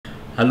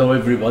Hello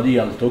everybody,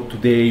 I'll talk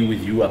today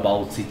with you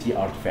about CT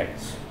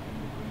artifacts,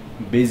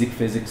 basic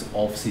physics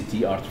of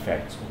CT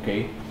artifacts.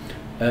 Okay,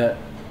 let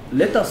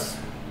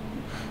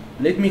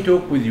me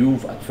talk with you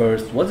at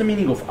first. What's the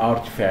meaning of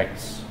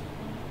artifacts?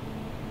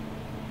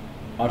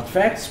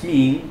 Artifacts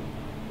mean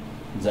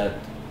that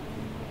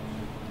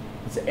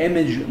the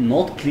image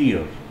not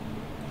clear,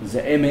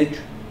 the image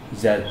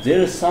that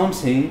there is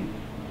something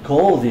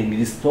causing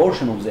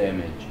distortion of the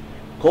image,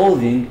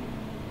 causing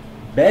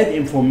bad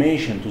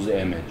information to the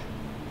image.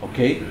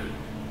 Okay,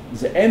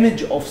 the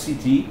image of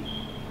CT,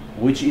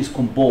 which is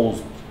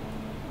composed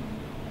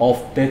of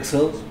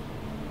pixels,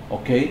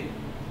 okay,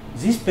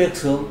 these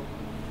pixels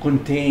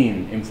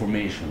contain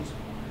information.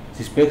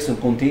 These pixels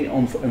contain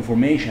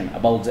information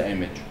about the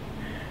image.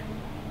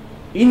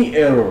 Any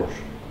error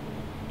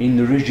in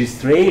the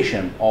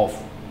registration of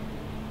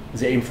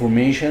the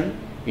information,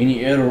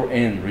 any error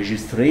in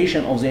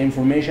registration of the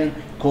information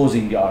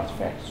causing the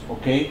artifacts.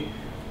 Okay,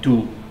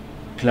 to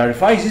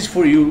clarify this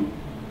for you,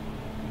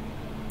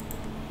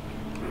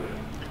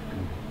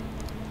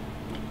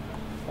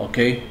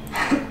 okay,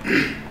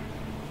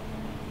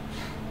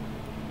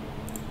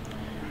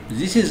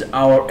 this is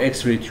our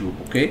X-ray tube,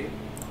 okay,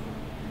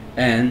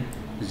 and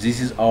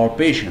this is our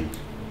patient,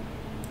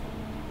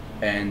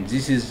 and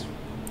this is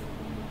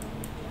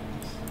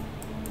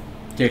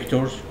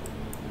detectors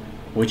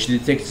which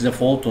detects the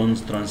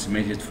photons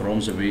transmitted from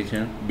the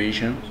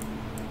patient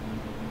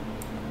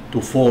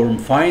to form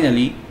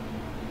finally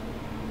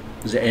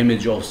the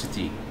image of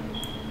CT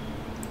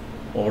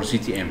or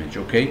CT image.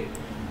 Okay,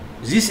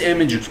 this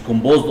image is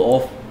composed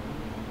of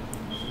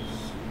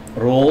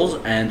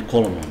rows and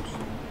columns.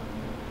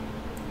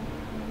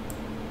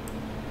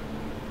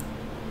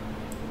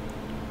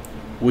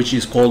 Which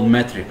is called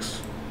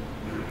matrix.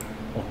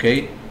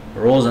 Okay,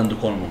 rows and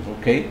columns.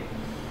 Okay,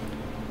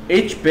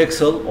 each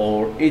pixel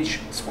or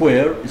each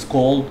square is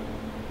called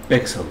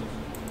pixel.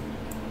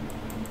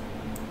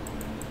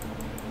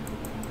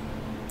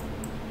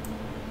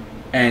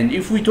 And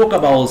if we talk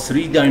about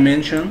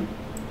 3-dimension,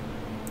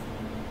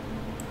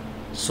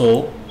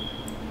 so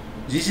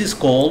this is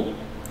called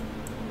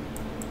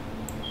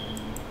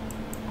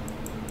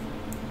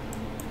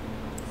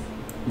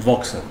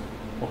voxel.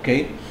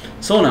 Okay,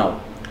 so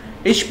now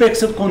each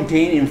pixel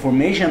contain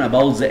information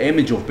about the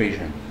image of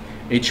patient.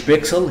 Each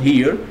pixel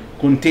here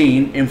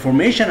contain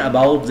information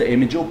about the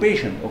image of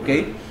patient.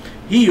 Okay,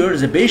 here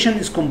the patient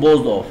is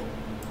composed of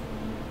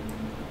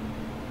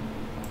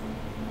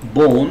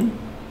bone,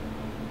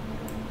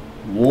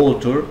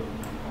 water,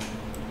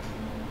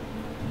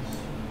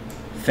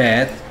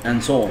 fat,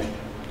 and so on.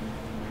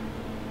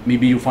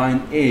 Maybe you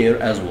find air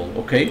as well.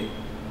 Okay,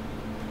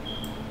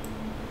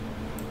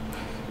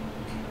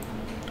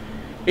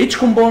 each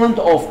component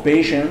of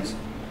patients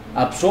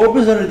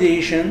absorbs the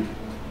radiation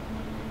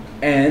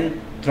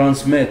and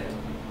transmit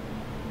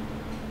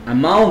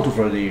amount of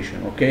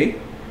radiation. Okay,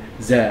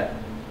 the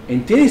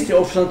intensity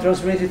of some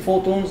transmitted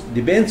photons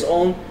depends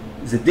on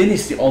the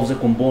density of the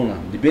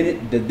component,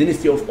 the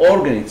density of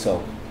organ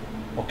itself.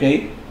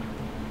 Okay,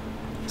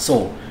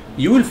 so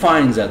you will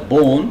find that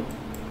bone,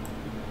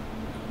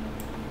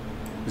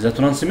 the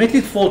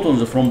transmitted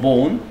photons from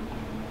bone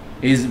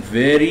is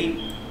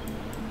very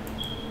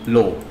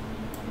low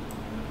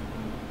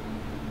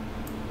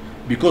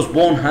because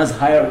bone has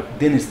higher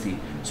density,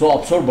 so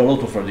absorb a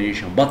lot of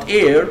radiation. But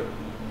air,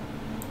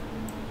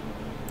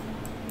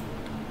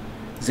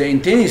 the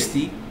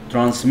intensity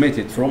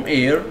transmitted from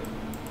air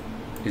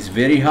is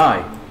very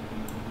high.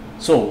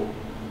 So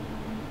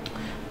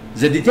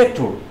the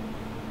detector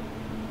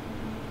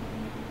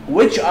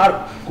which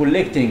are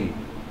collecting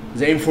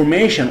the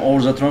information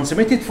or the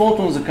transmitted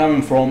photons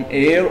coming from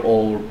air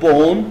or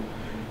bone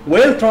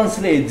will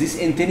translate this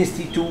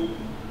intensity to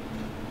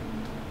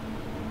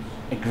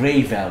a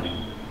gray value,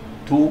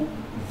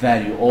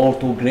 or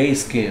to gray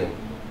scale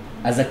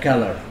as a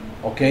color.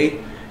 Okay,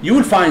 you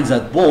will find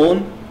that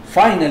bone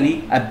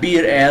finally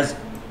appear as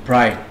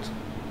bright,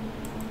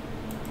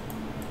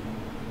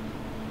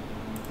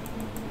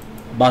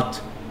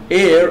 but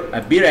air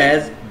appear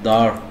as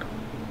dark.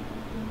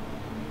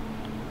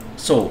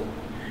 So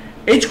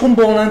each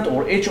component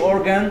or each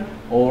organ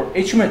or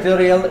each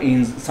material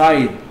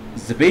inside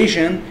the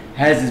patient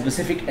has a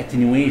specific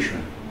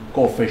attenuation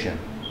coefficient,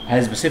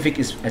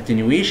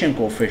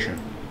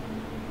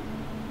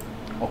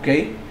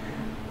 Okay,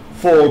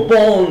 for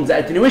bone, the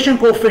attenuation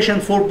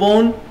coefficient for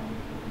bone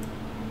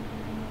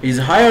is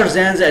higher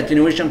than the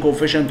attenuation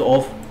coefficient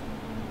of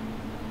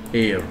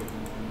air.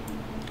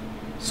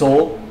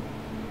 So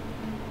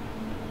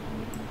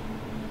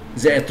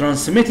the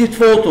transmitted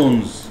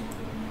photons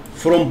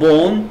from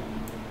bone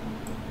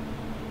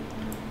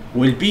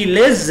will be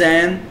less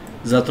than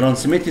the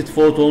transmitted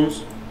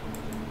photons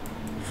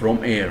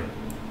from air.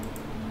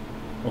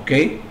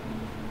 Okay,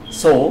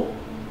 so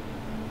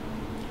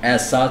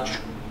as such,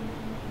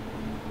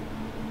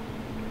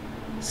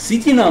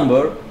 CT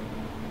number,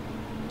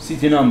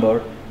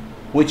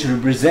 which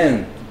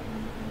represent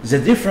the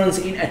difference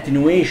in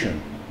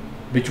attenuation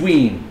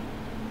between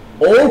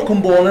all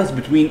components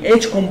between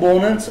each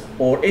components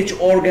or each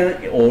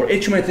organ or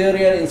each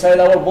material inside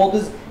our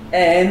bodies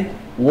and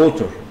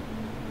water.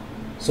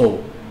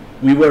 So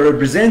we will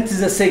represent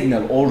the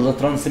signal or the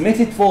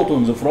transmitted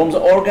photons from the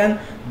organ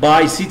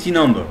by CT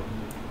number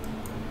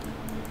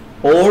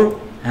or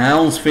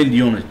Hounsfield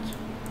unit.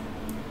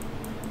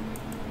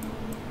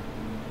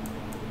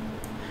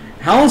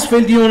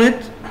 Hounsfield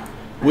unit,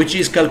 which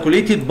is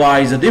calculated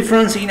by the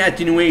difference in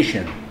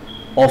attenuation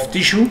of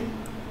tissue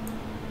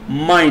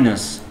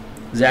minus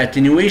the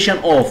attenuation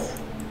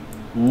of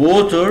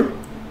water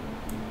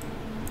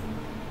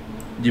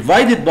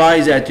divided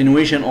by the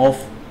attenuation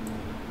of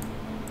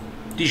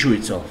tissue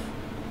itself.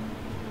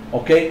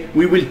 Okay,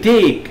 we will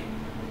take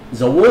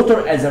the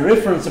water as a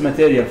reference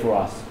material for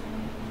us.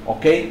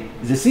 Okay,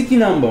 the CT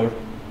number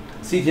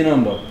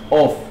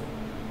of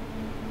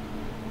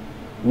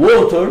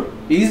water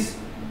is,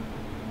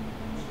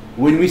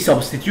 when we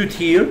substitute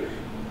here,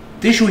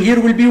 tissue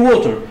here will be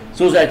water,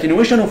 so the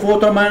attenuation of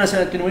water minus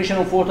the attenuation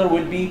of water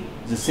will be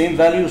the same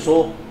value,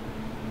 so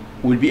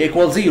will be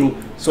equal 0.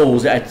 So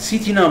the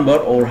CT number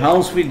or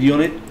Hounsfield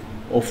unit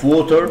of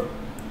water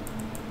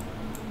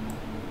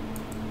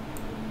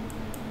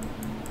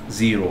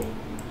 0.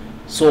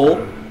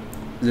 So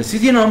the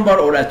CT number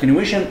or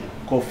attenuation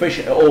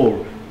coefficient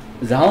or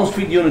the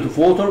Hounsfield unit of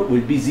water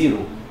will be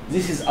 0.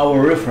 This is our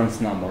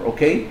reference number.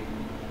 Okay,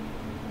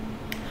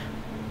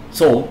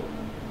 so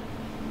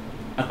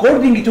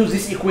according to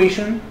this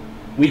equation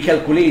we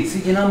calculate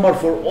CT number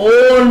for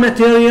all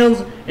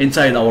materials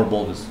inside our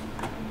bodies.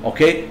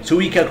 Okay, so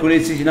we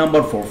calculate CT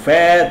number for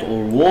fat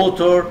or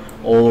water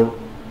or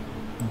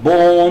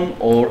bone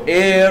or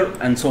air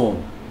and so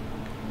on.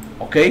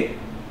 Okay,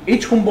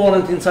 each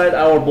component inside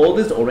our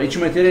bodies or each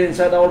material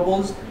inside our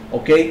bodies,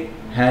 okay,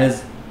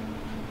 has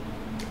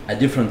a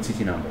different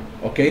CT number.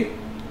 Okay,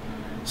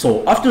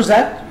 so after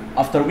that,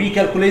 after we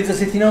calculate the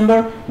CT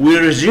number, we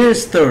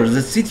register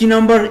the CT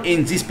number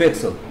in this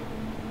pixel.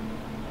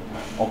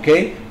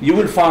 Okay, you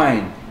will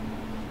find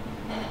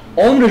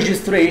on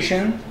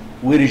registration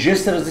we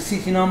register the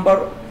CT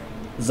number.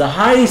 The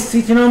highest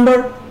CT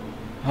number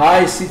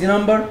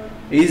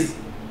is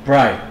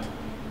bright,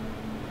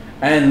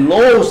 and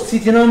lowest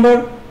CT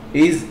number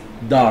is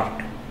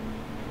dark.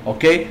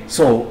 Okay,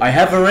 so I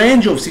have a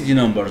range of CT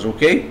numbers.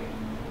 Okay,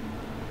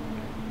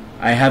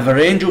 I have a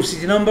range of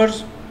CT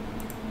numbers.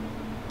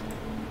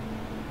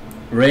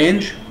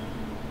 Range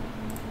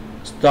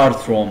start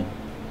from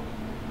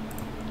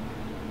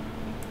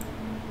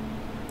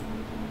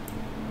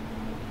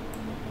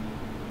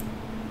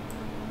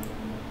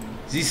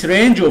this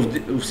range of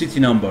CT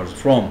numbers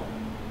from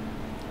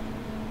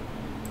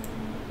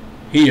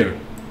here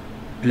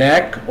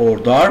black or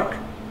dark,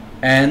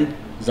 and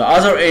the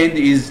other end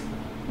is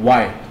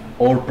white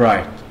or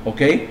bright.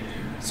 Okay,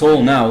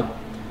 so now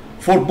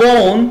for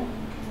bone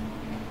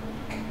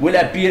will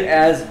appear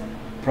as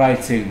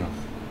bright signal.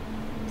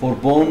 For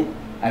bone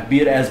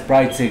appear as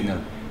bright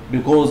signal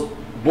because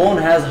bone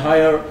has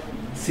higher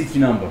CT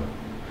number.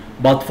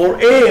 But for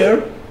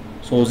air,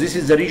 so this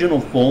is the region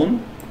of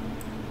bone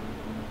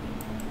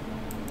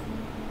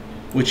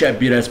which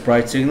appear as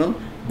bright signal,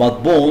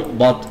 but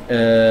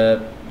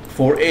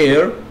for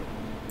air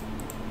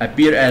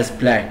appear as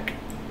black.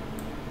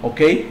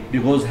 Okay,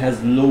 because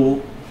has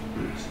low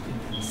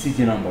CT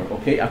number.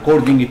 Okay,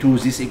 according to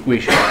this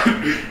equation.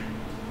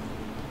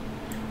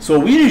 So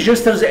we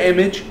register the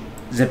image,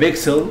 the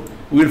pixel.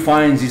 We'll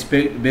find this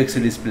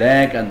pixel is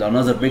black and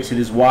another pixel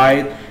is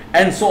white,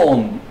 and so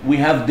on. We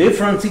have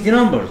different CT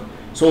numbers,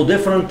 so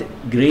different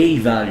gray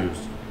values.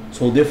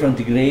 So different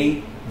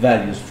gray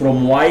values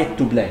from white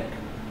to black.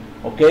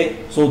 Okay,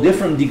 so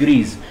different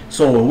degrees.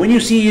 So when you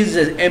see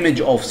the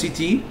image of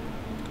CT,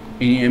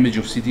 any image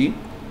of CT,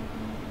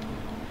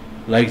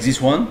 like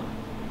this one,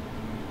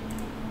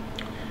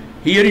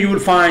 here you will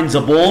find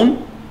the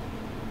bone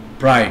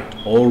bright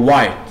or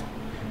white.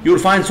 You will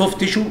find soft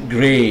tissue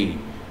gray.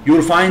 You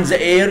will find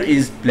the air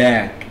is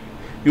black.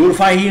 You will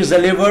find here the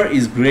liver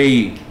is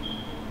gray,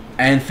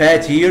 and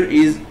fat here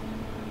is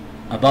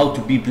about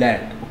to be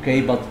black.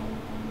 Okay, but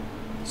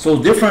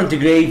so different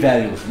gray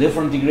values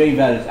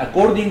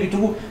according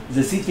to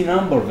the CT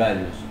number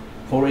values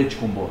for each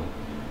component.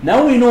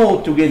 Now we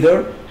know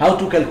together how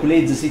to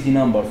calculate the CT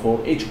number for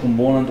each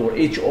component or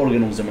each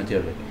organ of the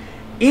material.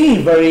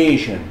 Any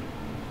variation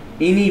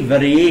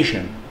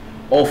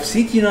of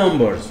CT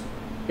numbers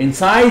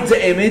inside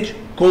the image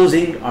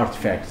causing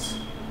artifacts.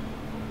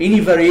 Any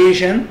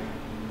variation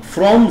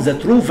from the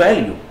true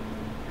value.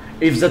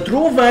 If the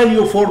true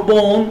value for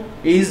bone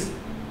is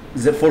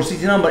for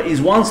CT number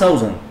is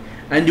 1000,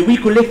 and we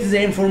collect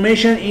the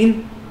information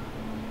in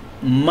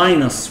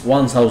minus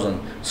 1000,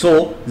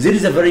 so there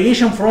is a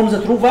variation from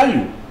the true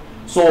value.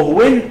 So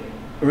when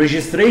on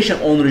registration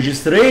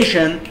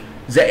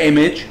the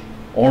image,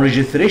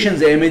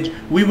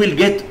 we will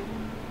get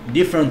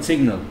different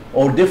signal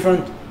or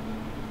different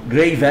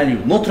gray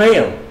value, not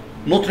real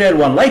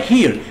one. Like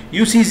here,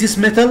 you see this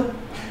metal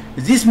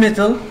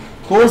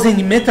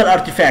causing metal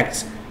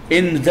artifacts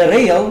in the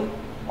rail.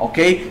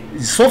 Okay,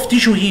 soft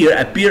tissue here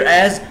appear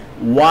as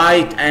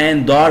white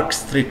and dark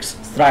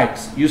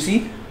strikes. You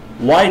see,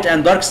 white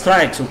and dark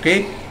strikes.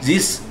 Okay,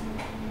 these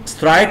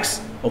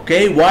strikes,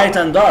 okay, white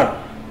and dark,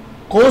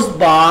 caused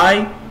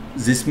by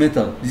this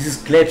metal. This is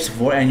clips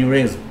for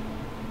aneurysm.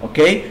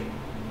 Okay,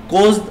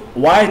 caused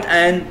white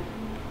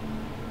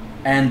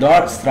and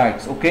dark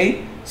strikes.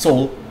 Okay,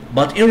 so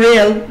but in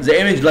real the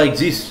image like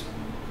this.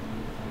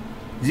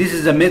 This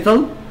is the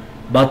metal,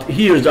 but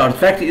here the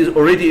artifact is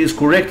already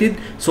corrected,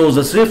 so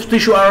the soft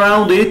tissue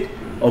around it,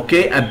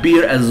 okay,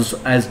 appear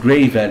as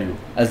gray value,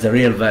 as the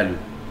real value,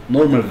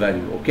 normal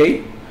value.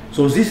 Okay,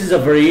 so this is a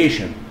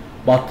variation.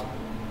 But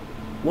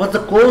what's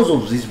the cause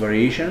of this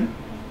variation?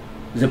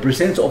 The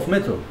presence of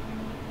metal.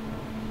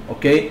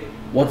 Okay,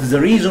 what is the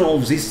reason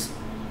of this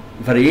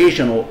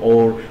variation,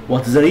 or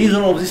what is the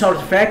reason of this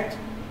artifact?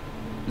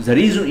 The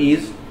reason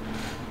is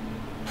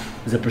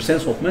the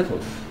presence of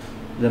metal,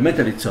 the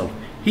metal itself.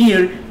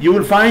 Here you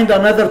will find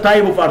another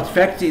type of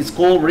artifact. It's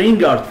called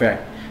ring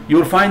artifact. You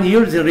will find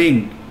here the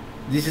ring.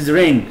 This is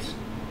rings.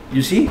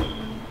 You see?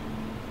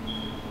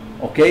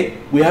 Okay,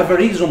 we have a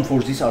reason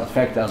for this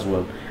artifact as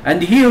well.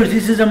 And here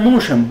this is a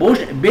motion.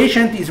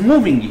 Patient is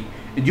moving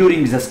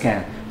during the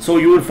scan. So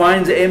you will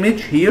find the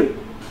image here.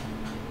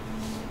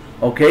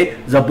 Okay,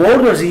 the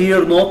borders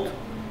here not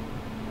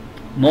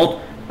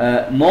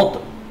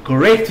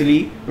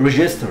correctly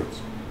registered.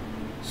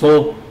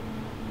 So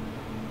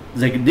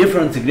the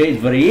difference, great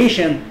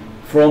variation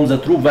from the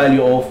true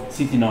value of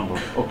CT number.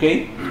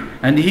 Okay,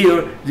 and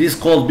here this is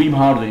called beam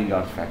hardening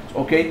artifact.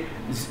 Okay,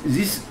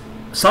 this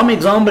some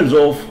examples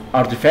of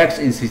artifacts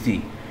in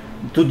CT.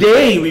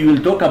 Today we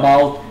will talk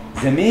about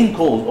the main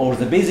cause or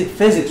the basic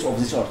physics of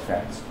these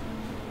artifacts.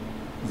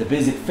 The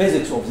basic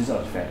physics of this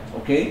artifact.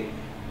 Okay,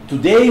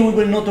 today we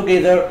will know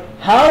together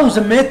how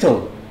the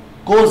metal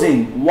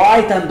causing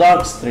white and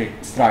dark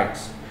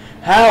strikes,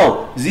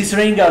 how these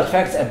ring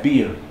artifacts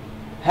appear,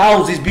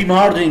 how these beam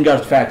hardening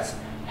artifacts,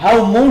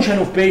 how motion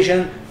of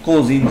patient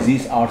causing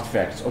these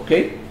artifacts.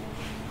 Okay,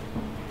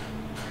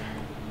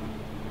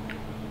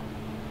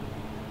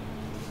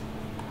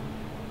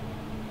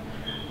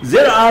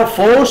 there are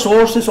 4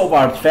 sources of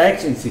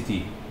artifacts in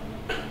CT.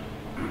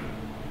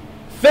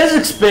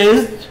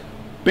 Physics-based,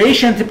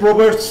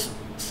 patient-proper,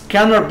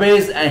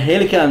 scanner-based, and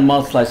helical and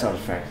multi-slice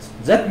artifacts.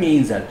 That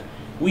means that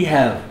we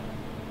have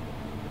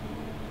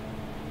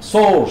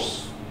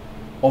source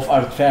of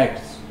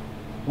artifacts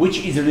which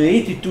is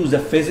related to the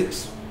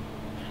physics,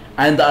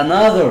 and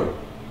another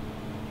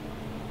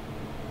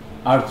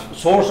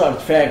source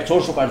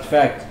of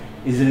artifact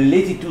is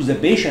related to the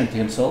patient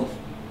himself,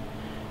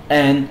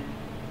 and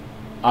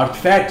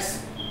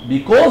artifacts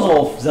because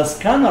of the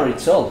scanner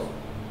itself,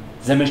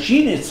 the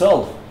machine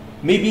itself,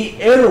 maybe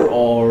error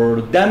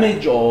or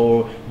damage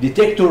or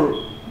detector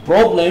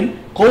problem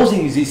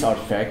causing these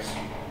artifacts,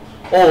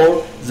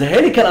 or the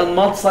helical and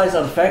multi-slice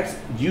artifacts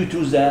due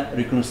to the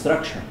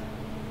reconstruction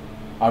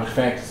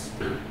artifacts.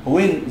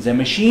 When the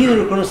machine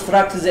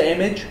reconstructs the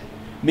image,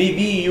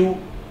 maybe you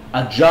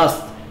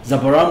adjust the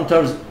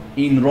parameters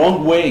in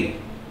wrong way,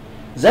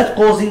 that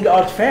causing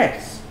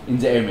artifacts in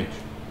the image.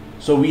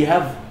 So we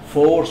have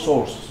 4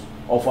 sources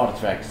of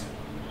artifacts.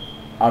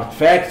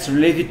 Artifacts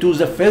related to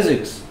the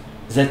physics,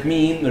 that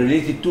mean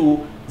related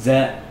to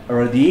the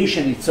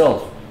radiation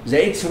itself,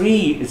 the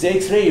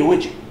X-ray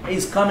which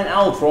is coming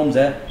out from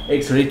the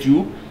X-ray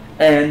tube,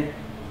 and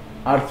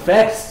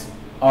artifacts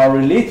are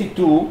related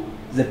to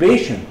the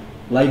patient,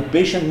 like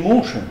patient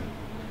motion,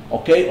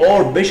 okay,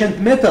 or patient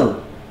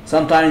metal.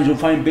 Sometimes you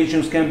find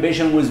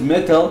patient with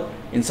metal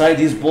inside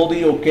his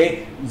body.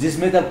 Okay, this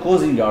metal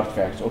causing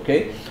artifacts.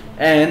 Okay,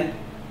 and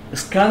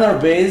scanner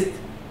based,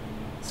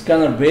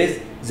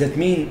 that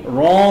mean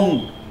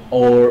wrong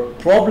or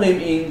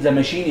problem in the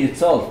machine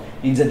itself,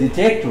 in the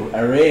detector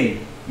array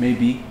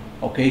maybe,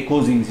 okay,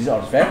 causing this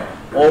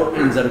artifact, or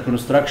in the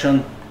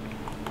reconstruction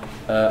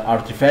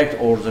artifact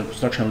or the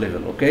reconstruction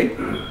level. Okay,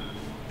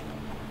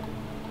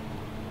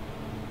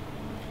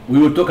 we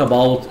will talk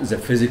about the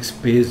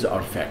physics-based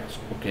artifacts.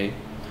 Okay,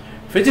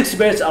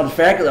 physics-based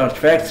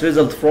artifacts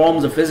result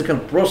from the physical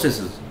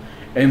processes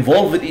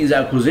involved in the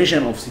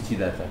acquisition of CT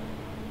data.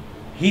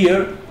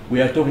 Here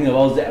we are talking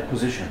about the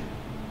acquisition,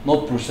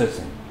 not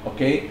processing.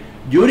 Okay,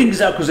 during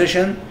the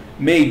acquisition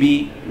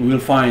maybe we will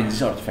find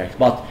this artifact,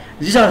 but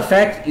this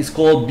artifact is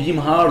called beam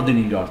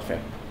hardening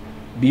artifact.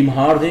 Beam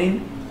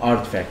hardening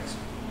artifacts.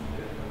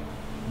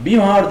 Beam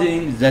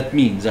hardening, that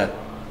means that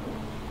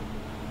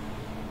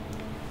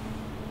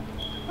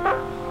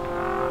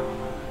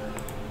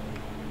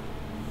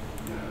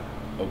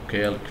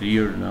okay, I'll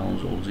clear now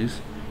all this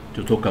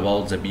to talk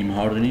about the beam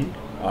hardening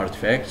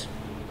artifacts.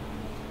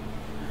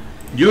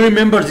 Do you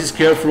remember this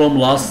curve from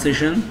last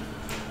session?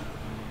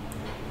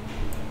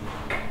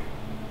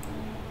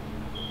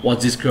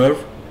 What's this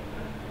curve?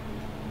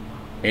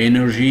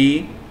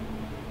 Energy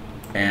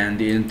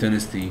and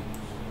intensity.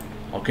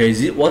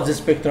 Okay, what's the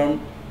spectrum?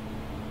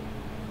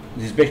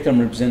 The spectrum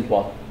represents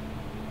what?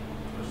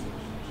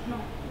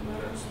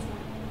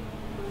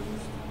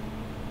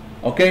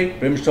 Okay,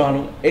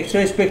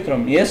 X-ray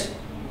spectrum. Yes,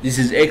 this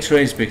is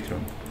X-ray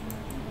spectrum.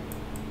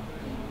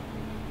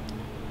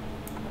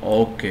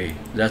 Okay,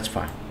 that's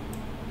fine.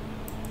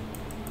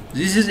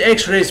 This is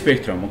X-ray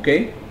spectrum,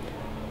 okay?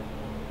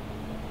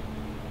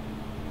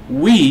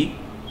 We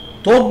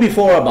talked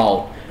before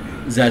about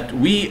that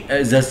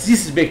that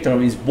this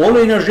spectrum is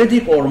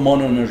boloenergetic or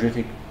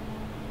monoenergetic.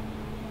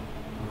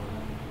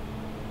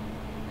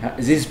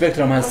 This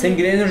spectrum has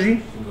single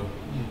energy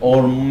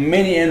or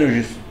many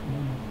energies?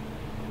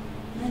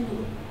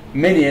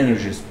 Many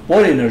energies,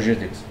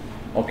 polyenergetics.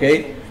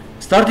 Okay,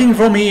 starting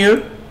from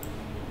here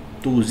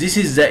to this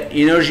is the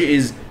energy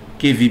is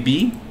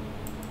kVb.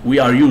 We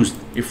are used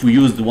if we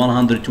used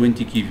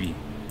 120 kV.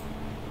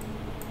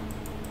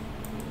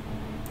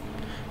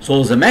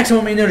 So the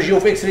maximum energy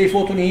of X-ray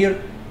photon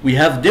here, we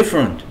have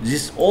different,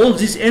 all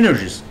these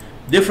energies,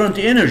 different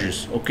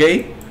energies,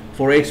 okay,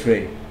 for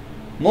X-ray.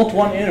 Not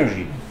one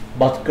energy,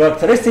 but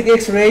characteristic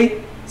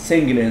X-ray,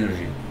 single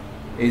energy,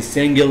 is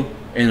single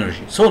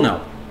energy. So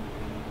now,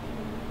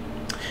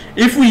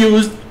 if we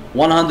used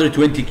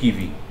 120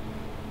 kV,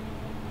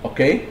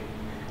 okay,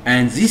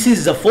 and this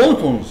is the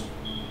photons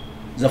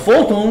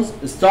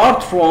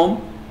start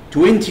from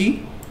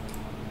 20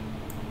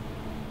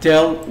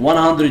 till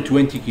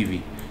 120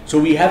 kV. So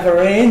we have a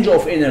range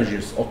of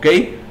energies,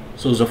 okay?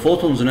 So the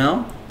photons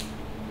now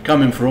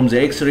coming from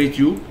the X-ray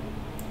tube,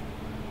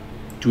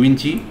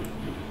 20,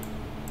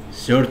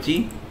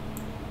 30,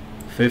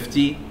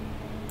 50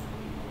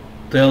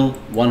 till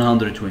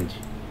 120.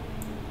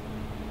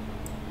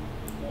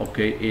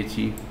 Okay,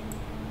 80.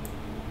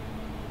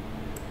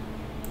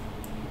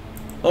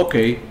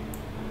 Okay.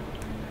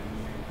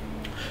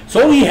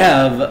 So we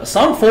have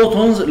some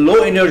photons,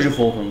 low energy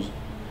photons,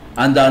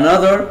 and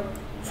another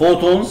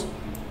photons,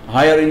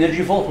 higher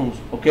energy photons,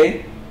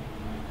 okay?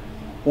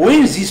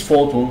 When these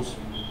photons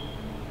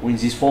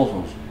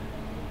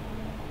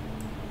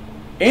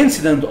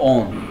incident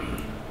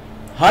on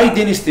high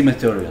density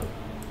material,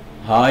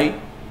 high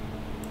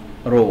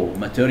raw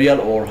material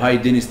or high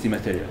density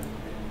material,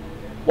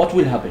 what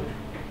will happen?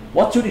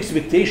 What's your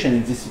expectation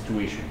in this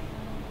situation?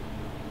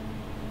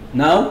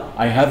 Now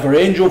I have a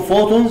range of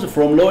photons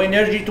from low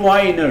energy to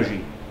high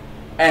energy,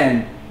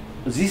 and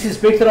this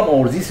spectrum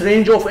or this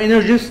range of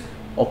energies,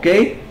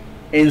 okay,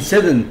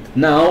 incident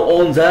now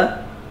on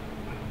the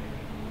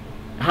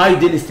high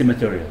density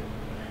material.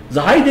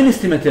 The high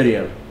density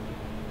material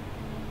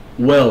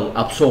will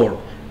absorb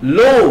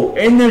low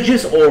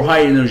energies or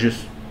high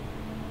energies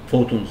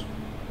photons.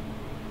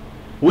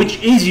 Which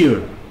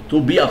easier to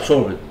be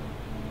absorbed?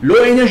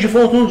 Low energy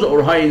photons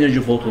or high energy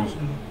photons?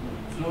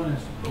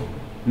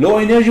 Low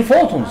energy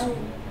photons.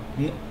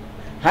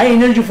 High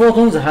energy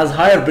photons has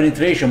higher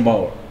penetration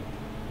power,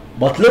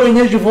 but low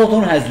energy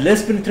photon has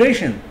less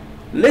penetration,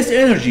 less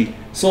energy,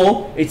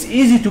 so it's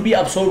easy to be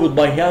absorbed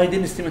by high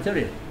density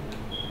material.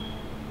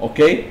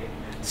 Okay,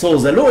 so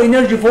the low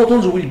energy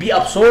photons will be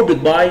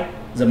absorbed by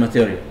the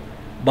material,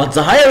 but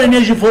the higher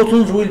energy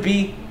photons will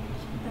be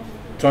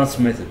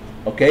transmitted.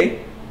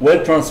 Okay,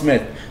 will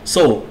transmit.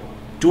 So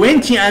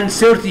 20 and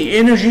 30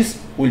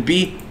 energies will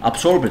be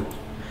absorbed,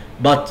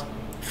 but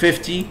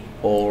 50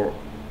 or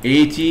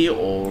 80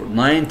 or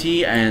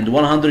 90 and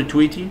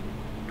 120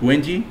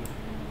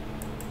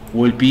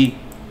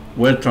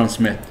 will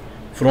transmit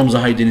from the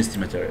high density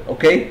material.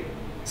 Okay,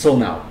 so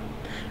now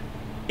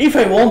if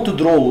I want to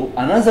draw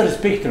another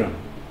spectrum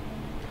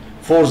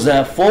for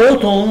the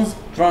photons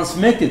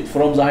transmitted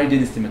from the high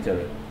density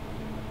material,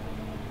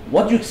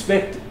 what do you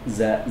expect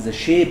the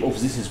shape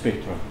of this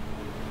spectrum?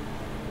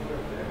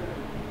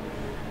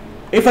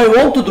 If I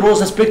want to draw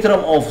the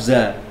spectrum of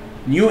the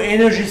new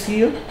energies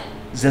here,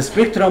 the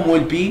spectrum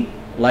will be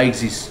like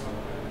this.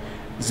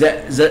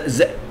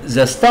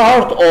 The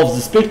start of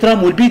the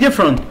spectrum will be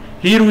different.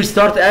 Here we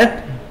start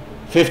at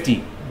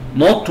 50,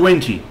 not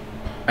 20.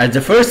 At the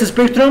first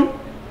spectrum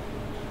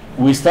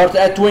we start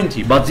at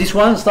 20, but this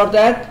one start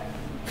at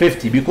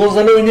 50 because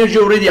the low energy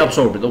already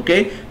absorbed.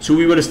 Okay, so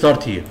we will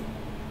start here.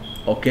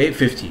 Okay,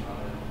 50.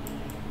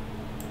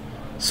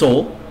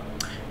 So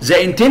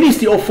the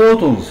intensity of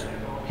photons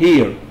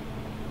here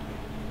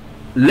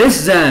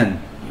less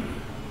than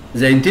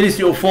the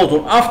intensity of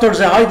photon after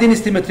the high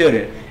density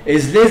material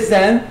is less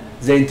than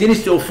the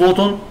intensity of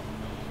photon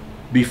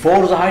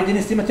before the high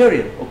density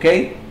material.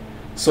 Okay,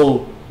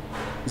 so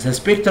the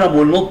spectrum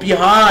will not be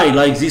high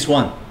like this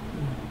one,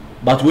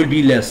 but will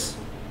be less.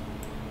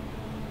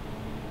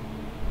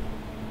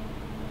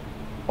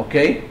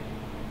 Okay,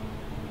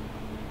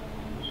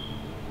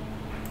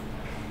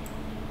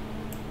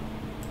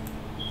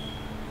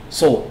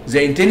 so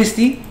the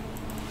intensity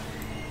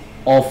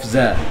of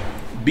the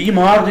beam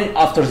hardening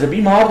after the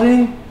beam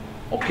hardening,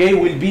 okay,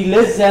 will be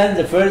less than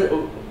the first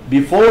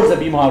before the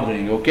beam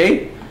hardening.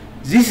 Okay,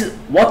 this is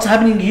what's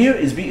happening here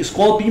is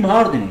called beam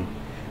hardening.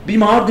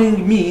 Beam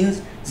hardening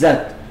means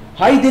that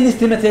high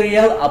density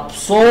material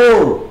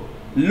absorb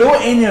low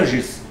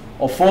energies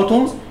of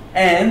photons,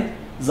 and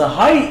the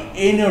high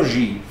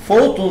energy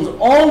photons,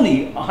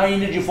 only high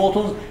energy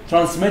photons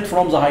transmit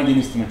from the high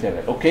density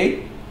material.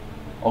 Okay,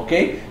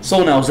 okay,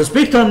 so now the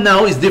spectrum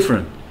now is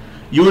different.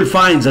 You will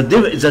find that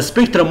the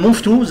spectrum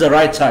move to the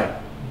right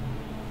side.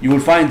 You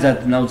will find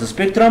that now the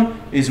spectrum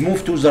is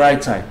moved to the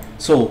right side.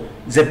 So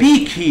the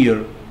peak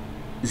here,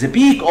 the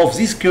peak of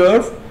this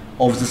curve,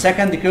 of the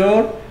second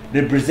curve,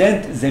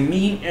 represent the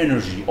mean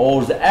energy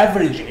or the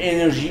average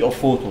energy of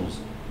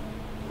photons.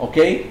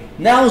 Okay,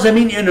 now the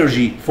mean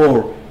energy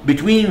for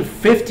between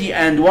 50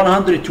 and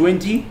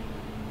 120,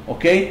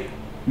 okay,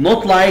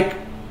 not like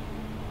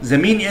the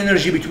mean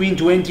energy between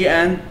 20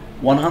 and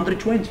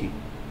 120.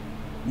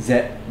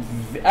 The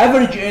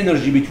average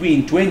energy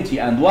between 20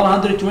 and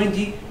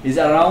 120 is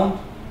around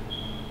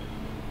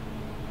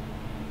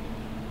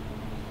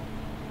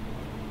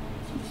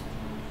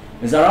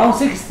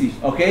 60,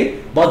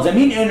 okay, but the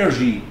mean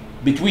energy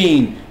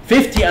between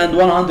 50 and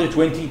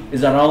 120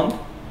 is around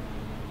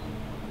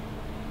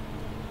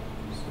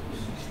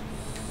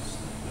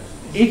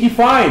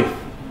 85,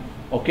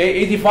 okay,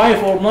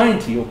 85 or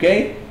 90,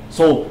 okay.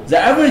 So the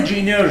average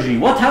energy,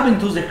 what happened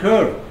to the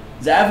curve?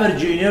 The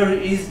average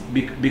energy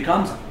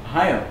becomes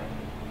higher.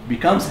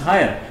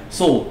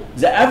 So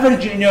the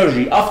average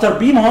energy after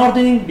beam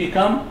hardening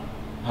become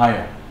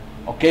higher.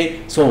 Okay,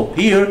 so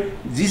here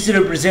this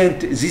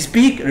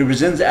peak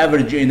represents the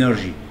average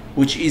energy,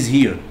 which is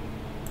here,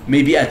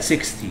 maybe at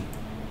 60.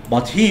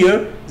 But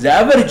here the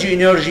average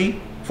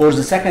energy for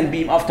the second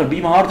beam after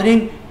beam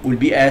hardening will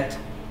be at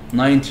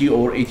 90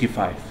 or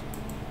 85.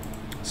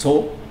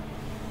 So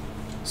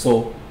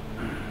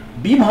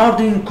beam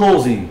hardening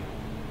causing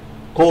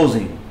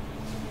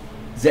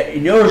the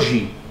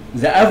energy,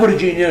 the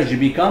average energy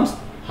becomes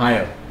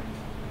higher.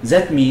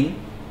 That means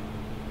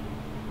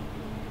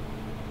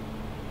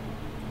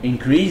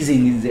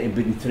increasing the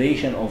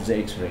penetration of the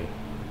X-ray.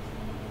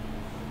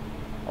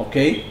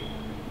 Okay,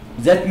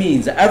 that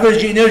means the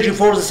average energy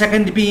for the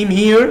second beam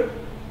here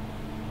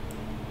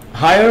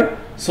higher,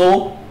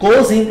 so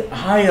causing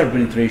higher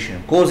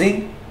penetration, because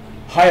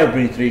higher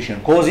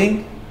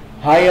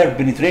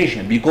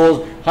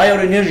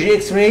energy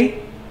X-ray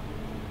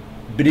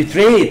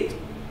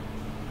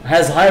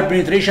has higher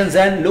penetration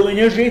than low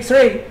energy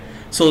X-ray.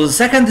 So the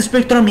second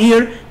spectrum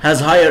here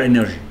has higher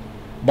energy,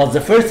 but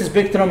the first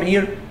spectrum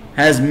here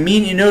has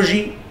mean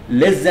energy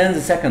less than the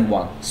second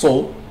one.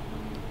 So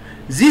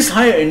this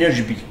higher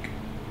energy peak,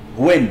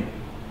 when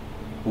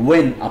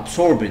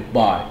absorbed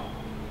by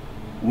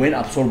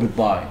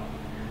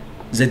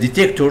the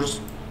detectors,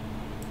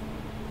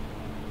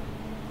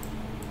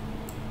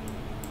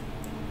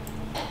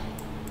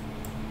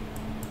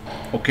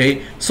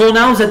 okay, so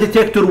now the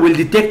detector will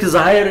detect the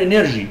higher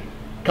energy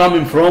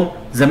coming from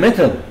the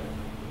metal.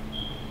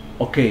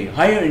 Okay,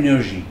 higher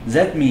energy,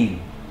 that means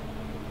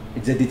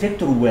the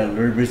detector will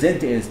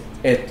represent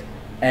it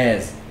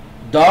as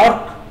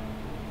dark,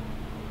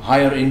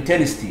 higher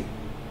intensity,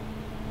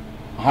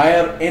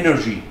 higher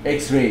energy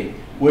X-ray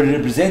will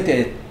represent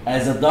it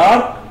as a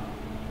dark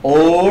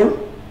or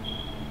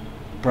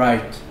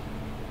bright.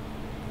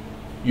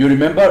 You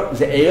remember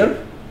the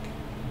air?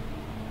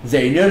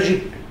 The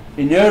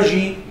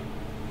energy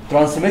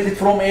transmitted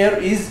from air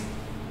is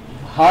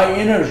high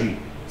energy,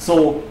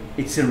 so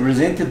it's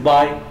represented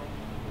by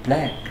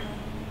black,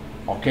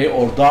 okay,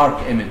 or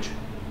dark image.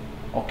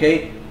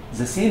 Okay,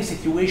 the same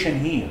situation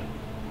here.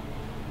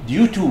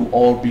 Due to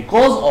or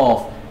because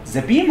of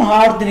the beam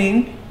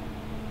hardening,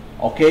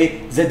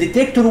 okay, the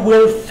detector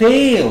will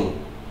fail,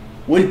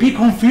 will be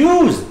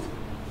confused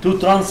to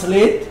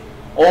translate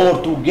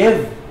or to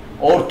give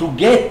or to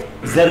get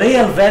the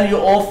real value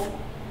of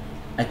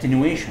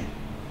attenuation.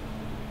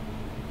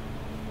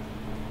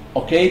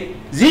 Okay,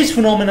 this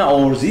phenomena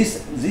or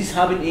this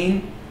happen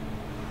in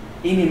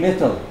any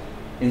metal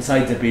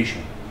inside the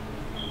patient.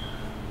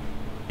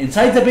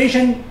 Inside the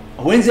patient,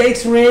 when the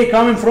X-ray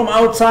coming from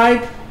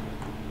outside,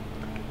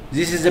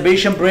 this is the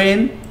patient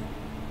brain,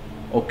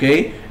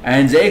 okay,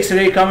 and the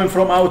X-ray coming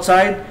from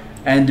outside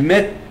and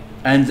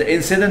the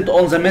incident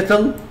on the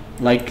metal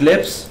like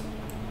clips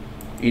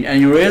in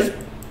aneurysm,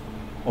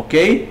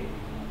 okay.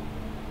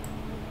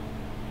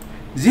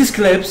 These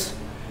clips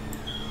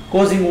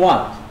causing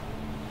what?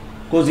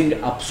 Causing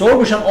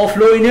absorption of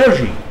low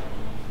energy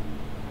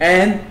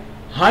and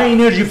high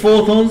energy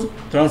photons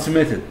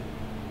transmitted.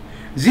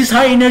 These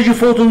high energy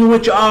photons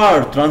which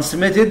are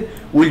transmitted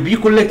will be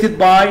collected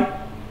by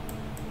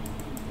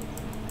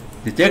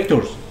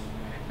detectors,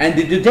 and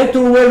the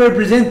detector will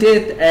represent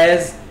it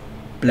as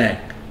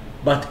black,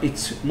 but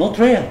it's not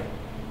real.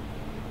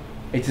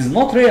 It is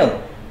not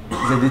real.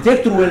 The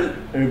detector will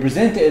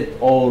represent it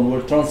or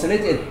will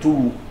translate it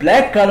to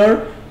black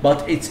color,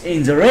 but it's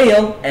in the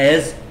real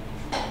as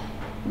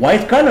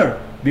white color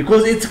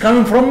because it's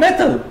coming from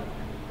metal.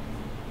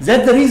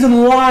 That's the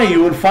reason why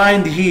you will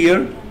find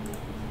here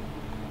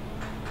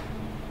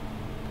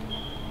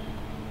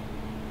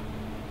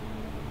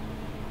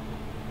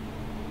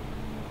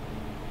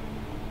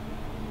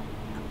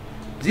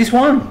this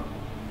one,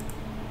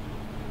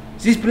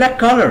 this black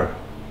color,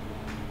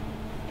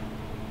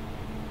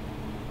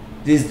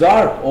 this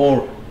dark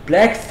or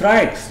black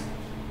strikes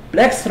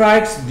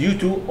due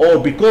to or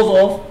because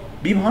of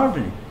beam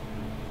hardening.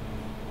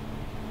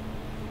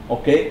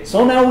 Okay,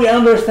 so now we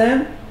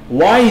understand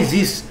why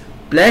these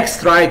black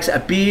strikes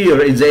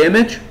appear in the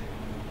image,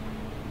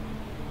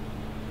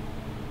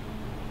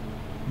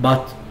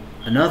 but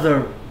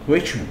another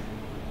question.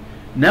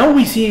 Now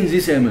we see in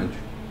this image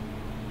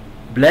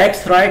black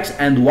strikes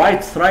and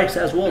white strikes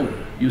as well.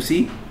 You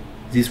see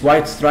these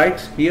white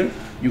strikes here,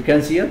 you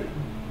can see it.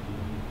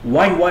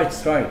 Why white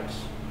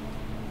stripes?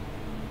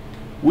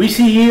 We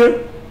see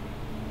here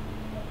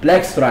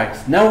black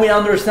strikes. Now we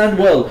understand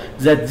well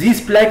that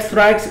these black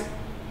strikes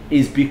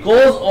is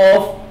because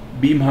of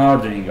beam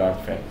hardening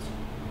artifacts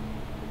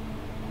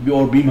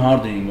or beam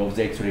hardening of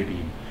the X-ray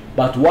beam.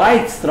 But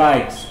white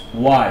strikes,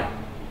 why?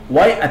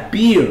 Why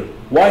appear?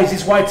 Why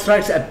these white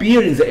strikes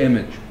appear in the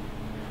image?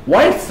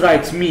 White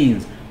strikes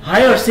means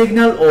higher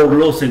signal or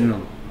low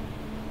signal?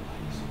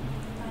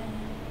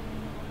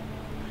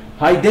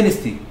 High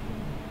density.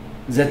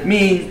 That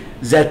means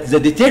that the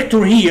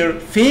detector here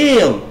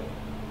failed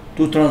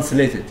to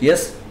translate it.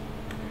 Yes?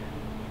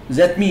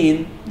 That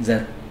means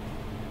that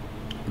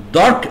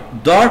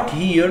dark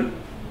here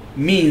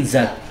means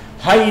that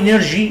high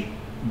energy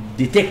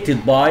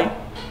detected by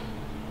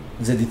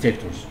the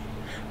detectors.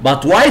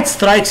 But white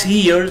strikes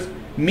here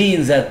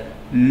means that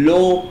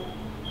low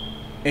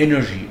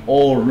energy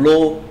or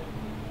low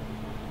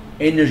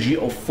energy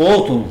of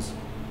photons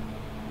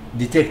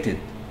detected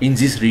in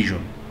this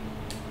region,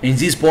 in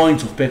these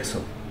points of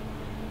pixel.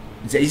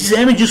 This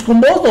image is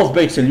composed of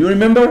pixel, you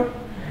remember?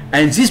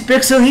 And this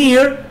pixel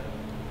here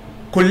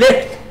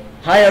collect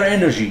higher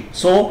energy,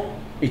 so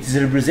it is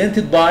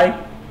represented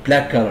by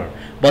black color.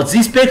 But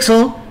this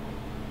pixel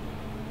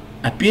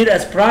appear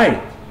as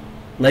bright,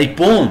 like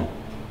bone.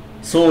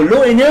 So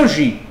low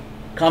energy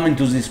coming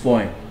to this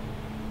point.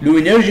 Low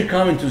energy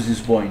coming to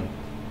this point.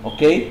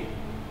 Okay?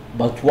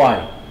 But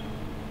why?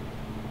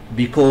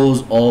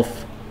 Because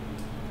of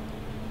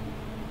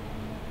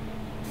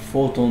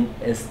photon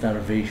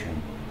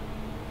starvation.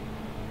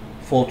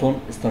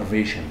 Photon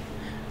starvation.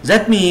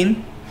 That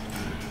means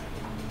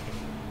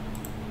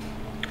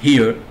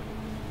here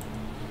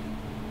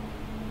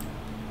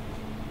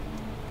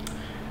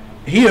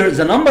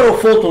the number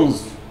of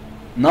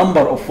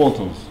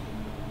photons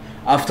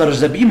after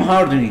the beam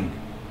hardening,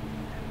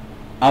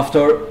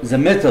 after the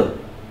metal,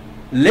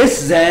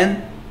 less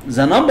than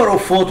the number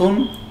of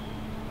photon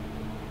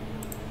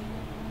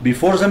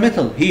before the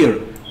metal. Here,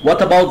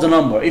 what about the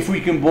number? If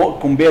we can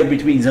compare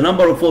between the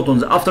number of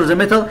photons after the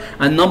metal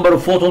and number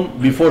of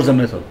photons before the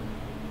metal,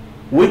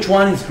 which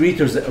one is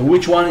greater,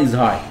 which one is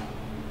high?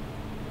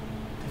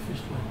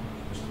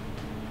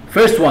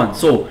 First one.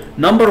 So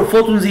number of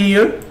photons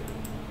here,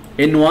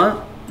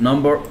 N1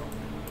 number.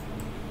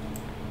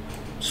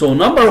 So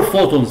number of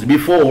photons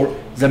before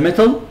the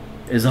metal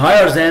is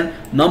higher than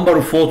number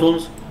of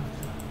photons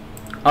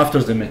after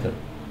the metal.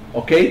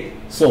 Okay,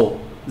 so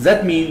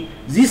that means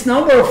this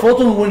number of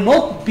photons will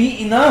not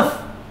be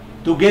enough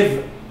to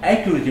give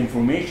accurate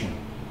information.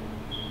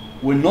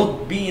 Will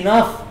not be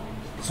enough,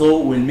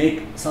 so will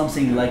make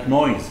something like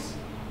noise.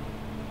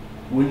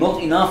 Will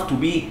not enough to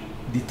be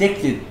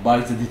detected by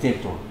the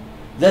detector.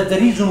 That's the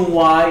reason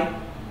why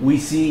we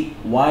see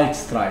white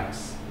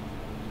strikes.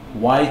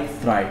 White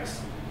strikes.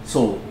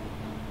 So,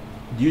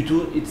 due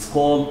to it's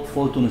called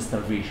photon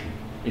starvation.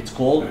 It's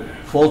called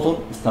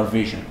photon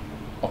starvation.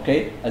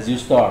 Okay, as you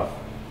starve.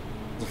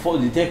 The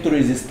detector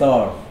is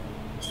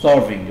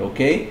starving.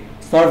 Okay,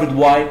 starved.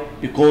 Why?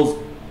 Because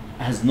it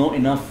has not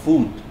enough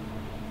food.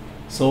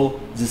 So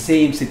the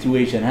same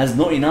situation, has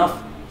not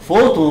enough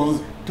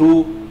photons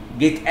to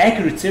get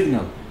accurate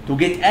signal, to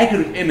get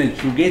accurate image,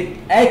 to get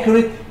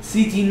accurate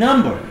CT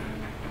number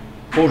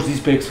for this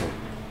pixel.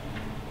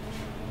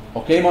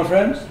 Okay, my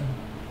friends,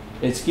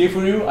 it's clear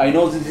for you. I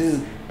know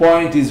this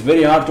point is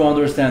very hard to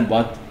understand,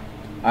 but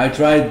I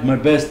tried my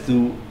best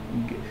to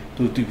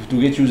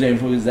get you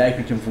the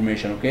accurate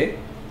information. Okay,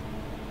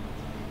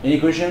 any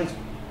questions?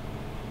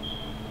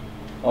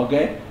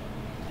 Okay,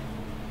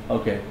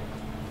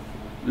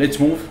 let's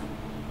move.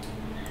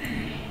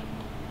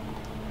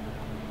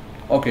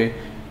 Okay,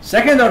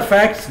 second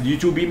artifacts due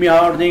to beam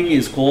hardening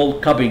is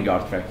called cupping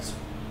artifacts.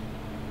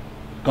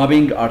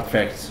 Cupping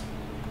artifacts.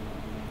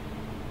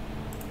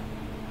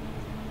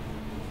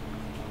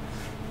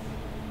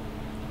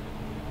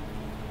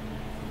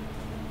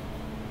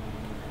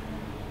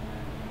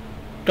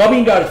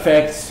 Cupping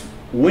artifacts,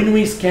 when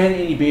we scan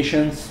any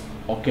patients,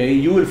 okay,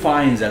 you will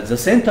find that the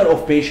center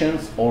of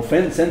patients or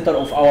center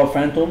of our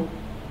phantom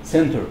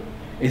center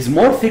is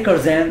more thicker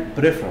than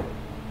peripheral.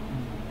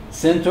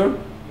 Center,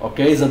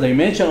 okay, the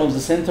dimension of the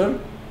center,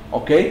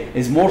 okay,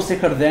 is more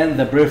thicker than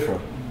the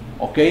peripheral.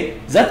 Okay,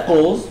 that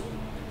causes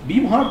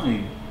beam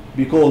hardening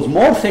because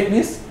more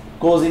thickness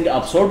causing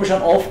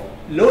absorption of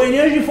low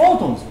energy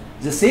photons.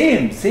 The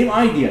same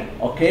idea.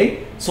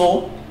 Okay,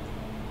 so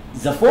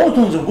the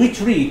photons which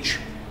reach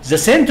the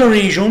center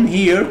region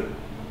here,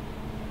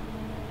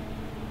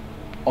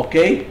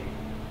 okay,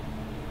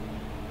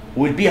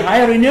 will be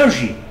higher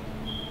energy.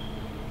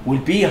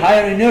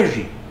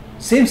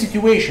 Same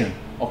situation.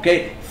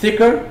 Okay,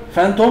 thicker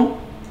phantom,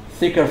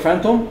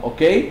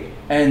 okay,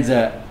 and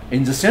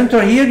in the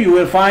center here you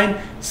will find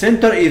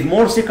center is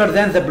more thicker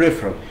than the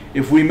peripheral.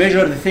 If we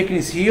measure the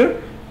thickness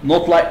here,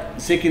 not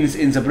like thickness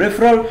in the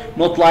peripheral,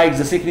 not like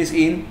the thickness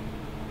in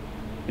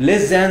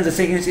less than the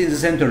thickness in the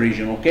center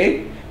region.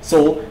 Okay,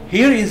 so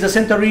here in the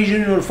center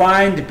region you will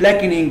find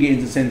blackening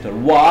in the center.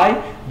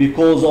 Why?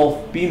 Because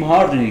of beam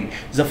hardening.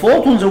 The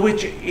photons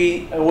which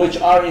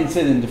are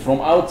incident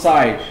from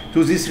outside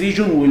to this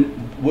region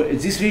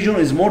this region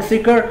is more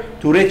thicker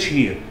to reach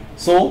here,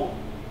 so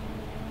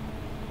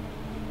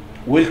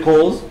will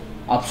cause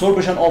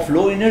absorption of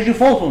low energy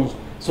photons.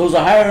 So the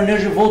higher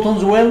energy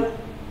photons will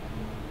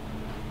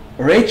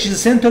reach the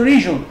center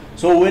region,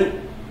 so will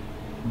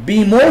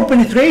be more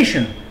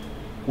penetration,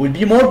 will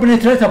be more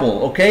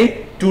penetratable,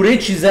 okay, to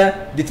reach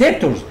the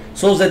detectors.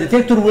 So the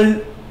detector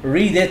will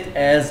read it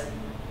as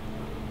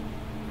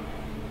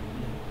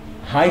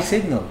high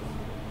signal,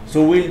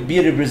 so will be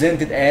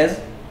represented as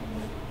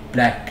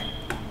black.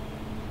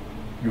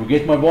 You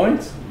get my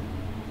points?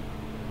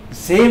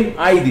 Same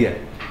idea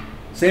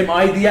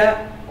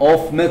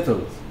of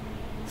metals,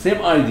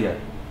 same idea,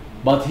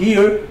 but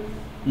here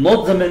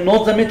not the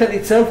metal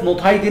itself, not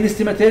high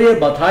density material,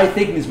 but high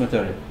thickness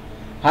material.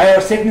 Higher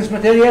thickness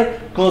material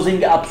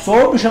causing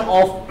absorption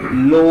of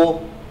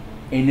low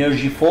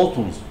energy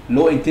photons,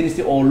 low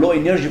intensity or low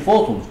energy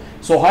photons.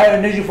 So higher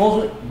energy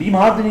photons, beam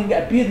hardening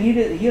appear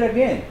here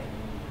again.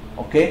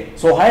 Okay,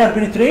 so higher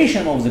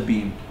penetration of the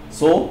beam,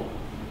 so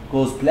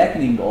cause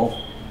blackening of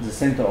the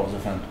center of the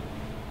phantom.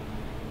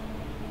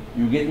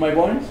 You get my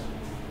points?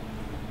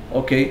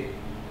 Okay,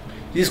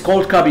 this is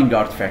called cupping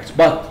artifacts.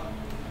 But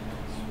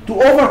to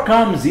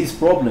overcome this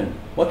problem,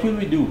 what will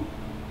we do?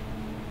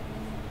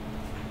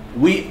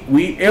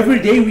 We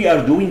every day we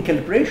are doing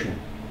calibration.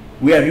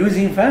 We are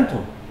using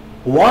phantom.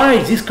 Why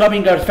is this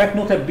cupping artifact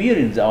not appear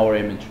in our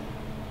image?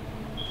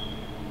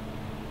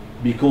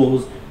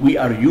 Because we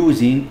are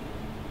using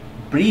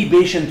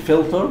pre-patient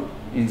filter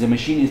in the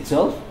machine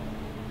itself,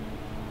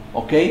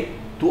 okay,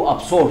 to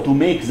absorb, to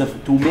make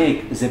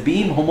the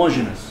beam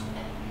homogeneous,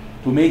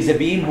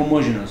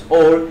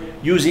 or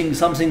using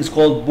something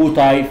called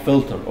Bowtie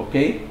filter,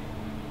 okay.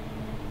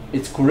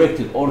 It's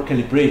corrected or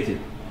calibrated,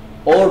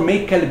 or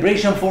make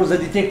calibration for the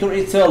detector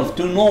itself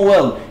to know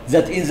well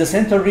that in the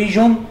center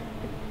region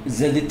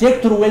the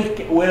detector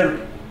will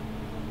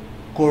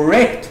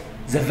correct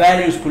the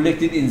values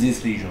collected in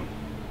this region.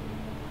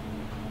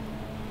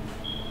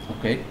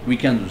 Okay, we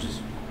can do this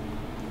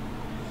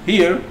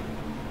here.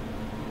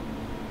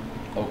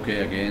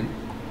 Okay, again,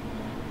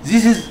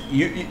 this is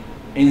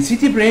in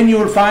CT Brain you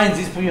will find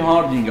this beam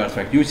hardening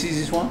artifact. You see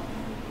this one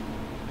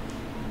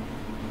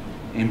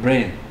in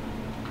Brain.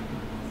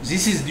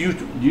 This is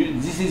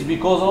this is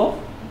because of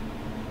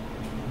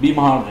beam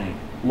hardening.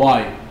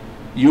 Why?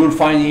 You will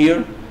find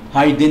here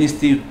high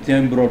density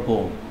temporal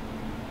bone.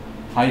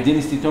 High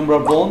density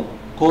temporal bone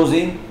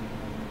causing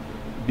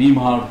beam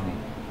hardening.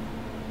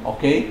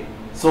 Okay?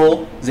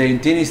 So the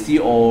intensity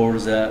or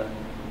the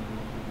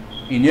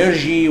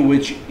energy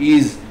which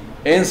is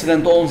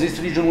incident on this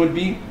region will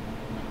be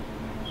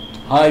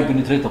high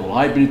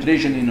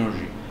penetration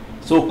energy.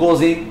 So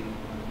causing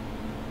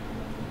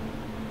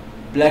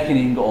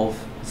blackening of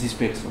these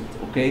pixels.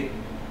 Okay?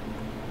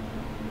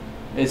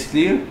 It's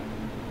clear?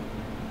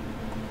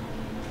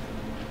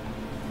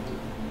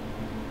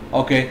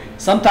 Okay,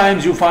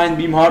 sometimes you find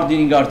beam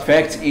hardening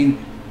artifacts in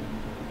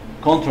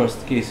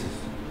contrast cases.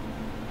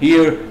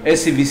 Here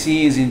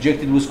SCVC is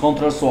injected with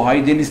contrast, so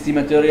high density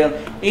material,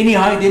 any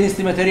high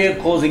density material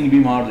causing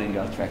beam hardening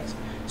artifacts.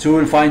 So you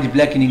will find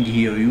blackening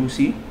here. You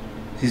see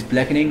this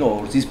blackening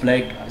or these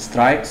black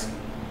strikes.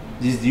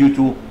 This is due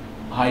to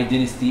high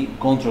density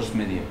contrast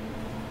media.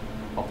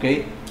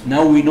 Okay,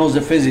 now we know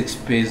the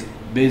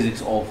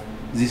basics of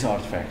these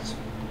artifacts.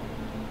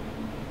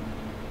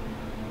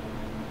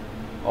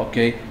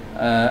 Okay,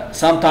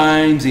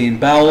 sometimes in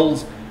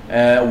bowels,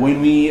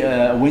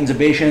 when the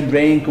patient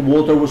drink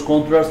water with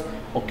contrast,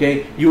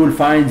 okay, you will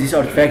find this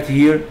artifact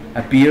here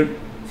appear,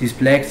 these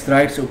black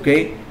strikes,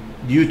 okay,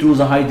 due to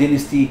the high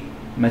density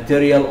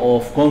material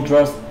of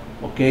contrast,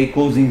 okay,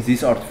 causing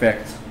these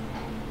artifacts.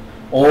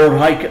 Or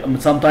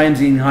sometimes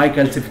in high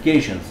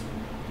calcifications,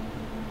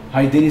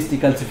 high density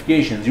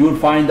calcifications, you will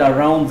find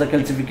around the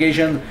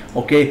calcification,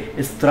 okay,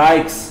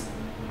 strikes,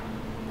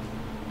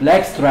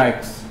 black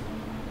strikes,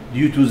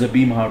 due to the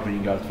beam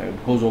hardening artifact,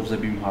 because of the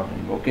beam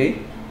hardening. Okay,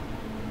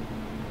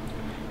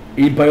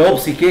 in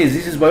biopsy case,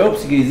 this is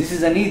biopsy case, this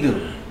is a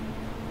needle,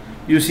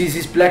 you see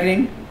this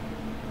blackening,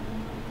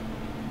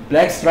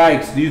 black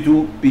strikes due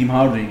to beam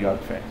hardening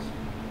artifacts.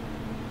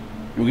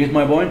 You get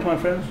my point, my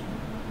friends?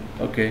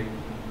 Okay.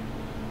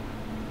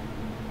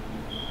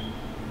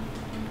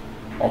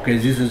 Okay,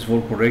 this is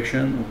for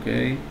correction.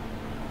 Okay.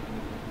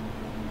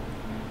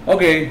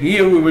 Okay,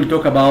 here we will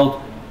talk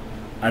about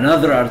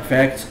another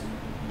artifact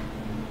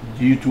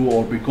due to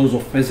or because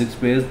of physics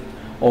based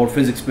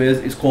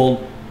is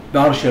called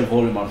partial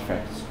volume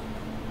artifacts.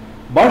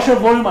 Partial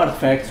volume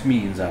artifacts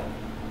means that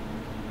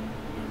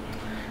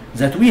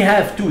we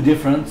have two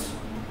different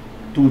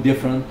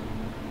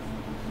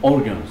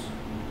organs.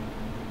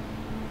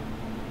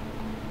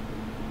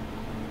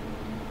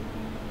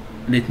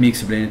 Let me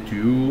explain it to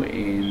you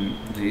in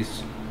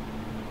this.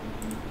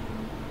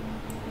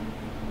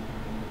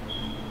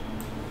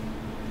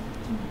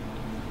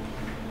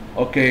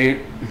 Okay.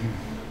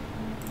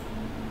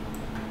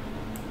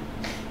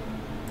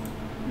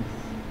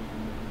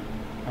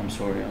 I'm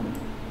sorry.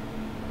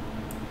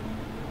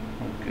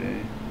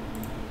 Okay.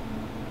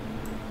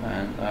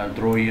 And I'll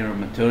draw here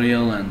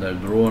material, and I'll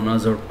draw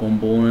another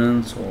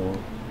components, or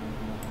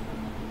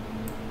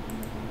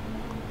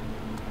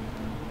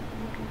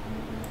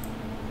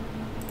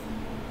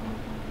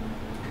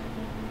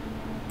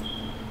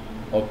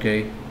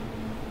okay.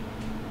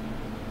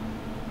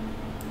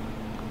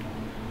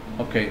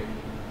 Okay.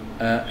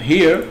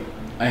 Here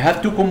I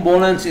have two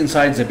components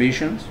inside the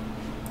patient.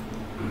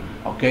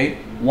 Okay,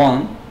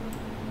 one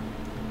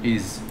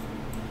is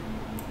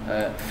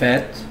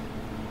fat,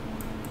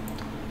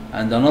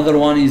 and another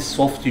one is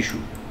soft tissue.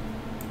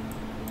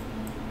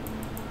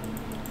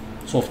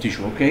 Soft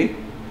tissue, okay?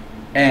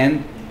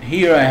 And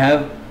here I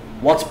have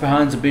what's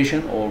behind the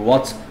patient, or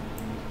what's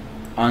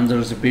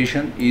under the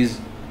patient is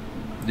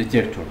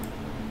detector.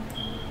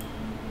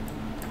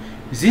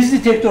 This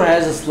detector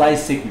has a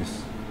slice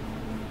thickness,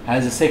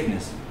 has a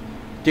thickness.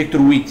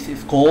 Detector width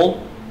is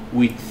called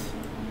width.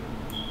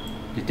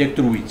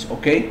 Detector width,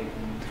 okay?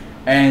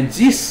 And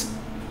this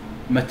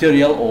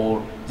material,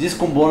 or this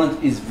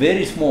component, is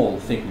very small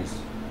thickness,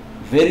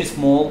 very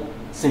small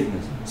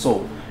thickness.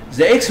 So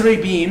the X-ray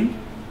beam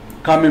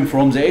coming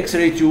from the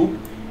X-ray tube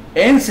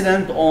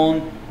incident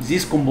on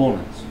these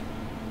components.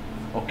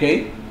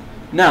 Okay.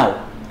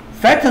 Now,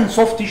 fat and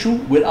soft tissue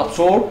will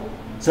absorb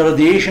the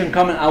radiation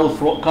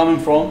coming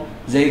from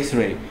the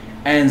X-ray,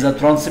 and the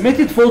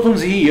transmitted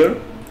photons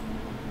here,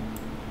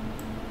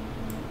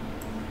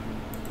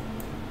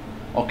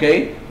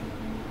 okay,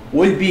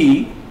 will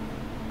be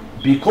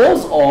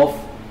because of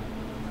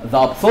the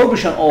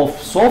absorption of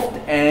soft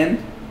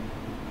and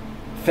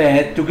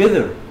fat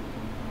together,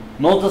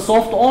 not the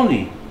soft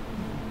only,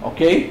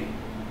 okay?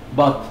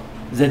 But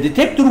the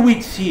detector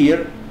width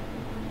here,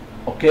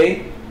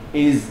 okay,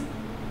 is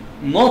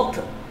not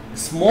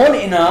small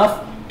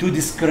enough to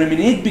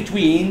discriminate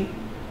between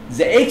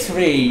the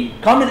X-ray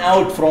coming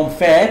out from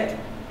fat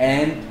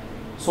and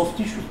soft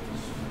tissue.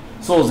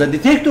 So the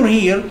detector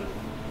here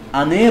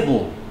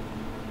unable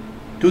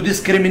to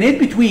discriminate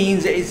between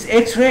the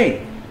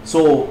X-ray.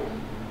 So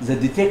the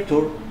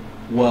detector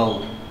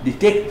will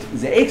detect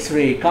the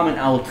X-ray coming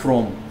out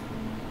from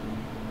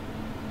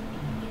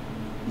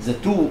the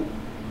two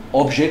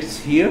objects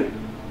here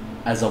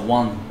as a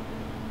one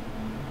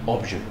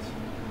object.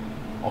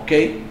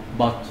 Okay,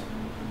 but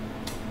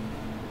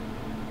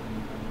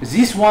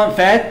this one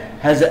fat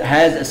has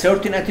a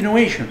certain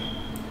attenuation,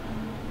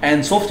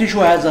 and soft tissue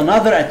has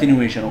another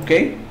attenuation.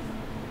 Okay,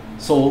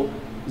 so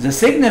the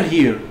signal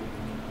here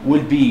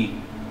will be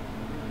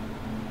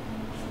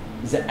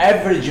the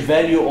average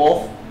value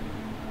of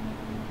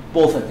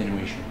both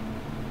attenuation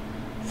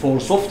for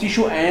soft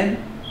tissue and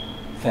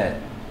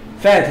fat.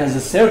 Fat has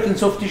a certain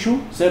soft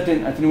tissue,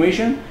 certain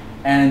attenuation,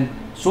 and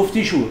soft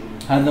tissue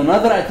has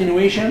another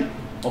attenuation.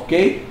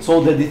 Okay,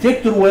 so the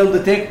detector will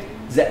detect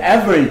the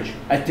average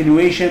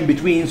attenuation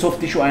between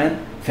soft tissue and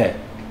fat.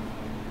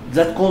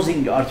 That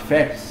causing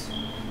artifacts.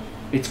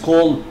 It's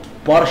called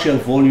partial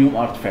volume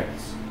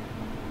artifacts.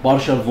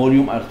 Partial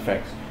volume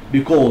artifacts,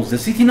 because the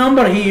CT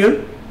number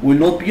here will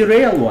not be a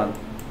real one.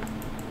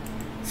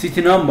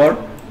 CT number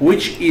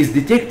which is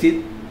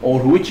detected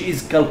or which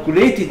is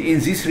calculated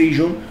in this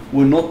region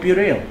will not be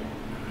real.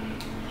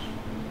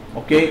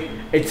 Okay,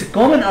 it's a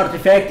common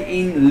artifact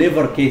in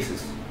liver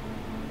cases.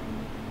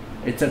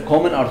 It's a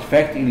common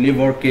artifact in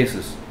liver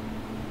cases.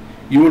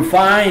 You will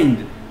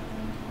find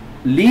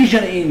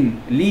lesion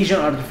in lesion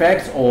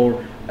artifacts,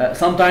 or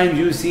sometimes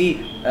you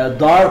see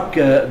dark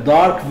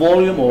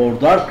volume or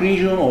dark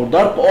region or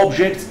dark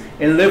objects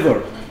in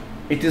liver.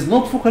 It is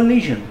not focal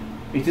lesion.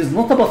 It is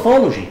not a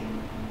pathology.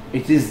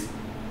 It is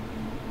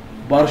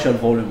partial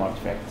volume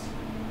artifacts.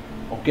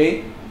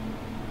 Okay.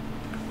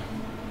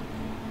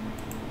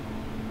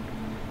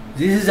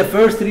 This is the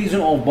first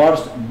reason of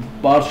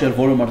partial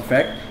volume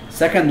artifact.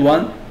 Second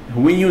one,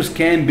 when you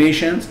scan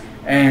patients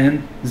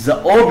and the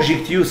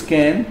object you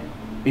scan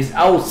is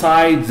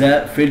outside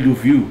the field of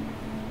view,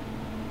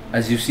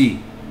 as you see.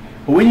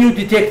 When you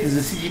detect the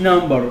CT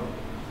number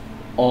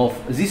of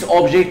this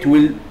object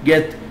will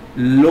get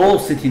low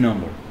CT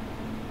number.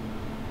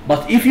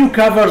 But if you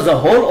cover the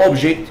whole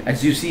object,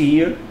 as you see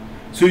here,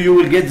 so you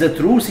will get the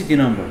true CT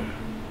number.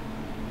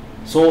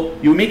 So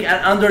you make an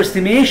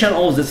underestimation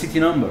of the CT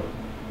number.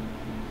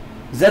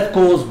 That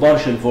causes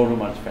partial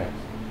volume artifacts.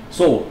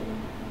 So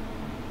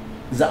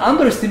the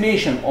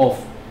underestimation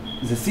of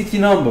the CT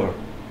number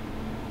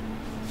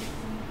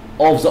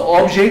of the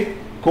object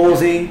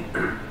causing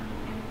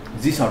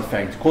this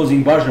artifact,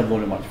 causing partial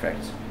volume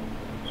artifacts.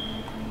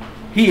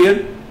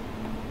 Here,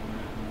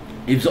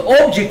 if the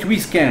object we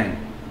scan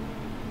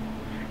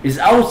is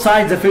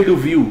outside the field of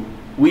view,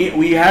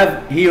 we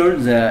have here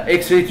the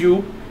X-ray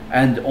tube,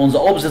 and on the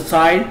opposite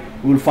side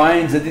we will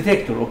find the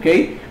detector,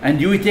 okay? And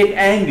you will take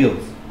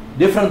angles,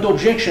 different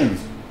objections,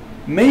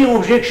 many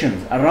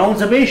objections around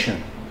the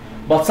patient.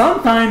 But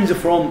sometimes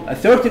from a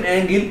certain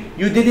angle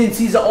you didn't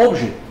see the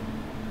object.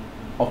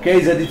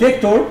 Okay, the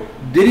detector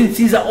didn't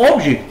see the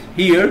object.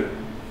 Here,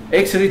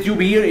 X-ray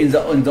tube here in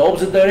the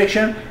opposite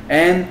direction,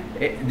 and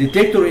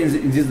detector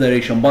in this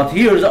direction. But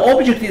here the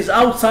object is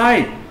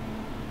outside,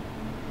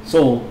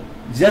 so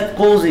that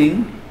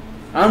causing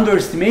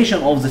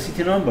underestimation of the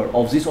CT number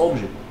of this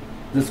object.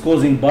 That's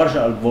causing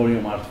partial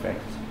volume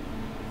artifacts.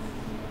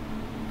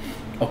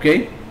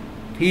 Okay,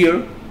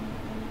 here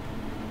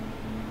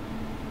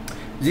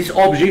this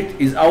object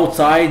is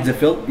outside the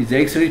field, is the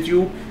X-ray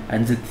tube,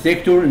 and the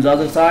detector on the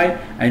other side,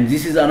 and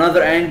this is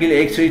another angle,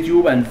 X-ray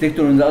tube and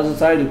detector on the other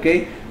side.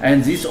 Okay,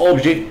 and this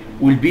object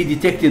will be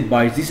detected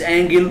by this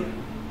angle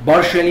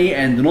partially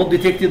and not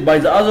detected by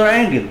the other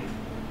angle.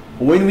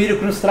 When we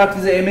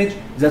reconstruct the image,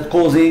 that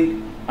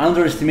causing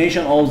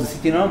underestimation of the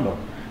CT number,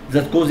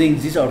 that causing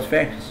these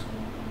artifacts,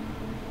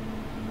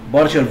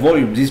 partial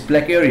volume, this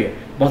black area,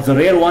 but the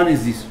real one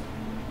is this,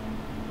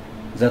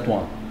 that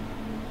one.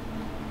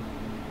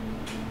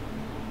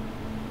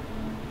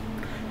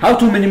 How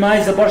to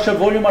minimize the partial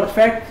volume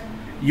artifact?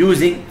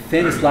 Using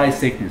thin slice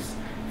thickness.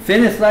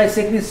 Thin slice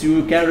thickness,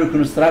 you can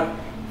reconstruct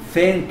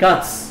thin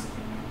cuts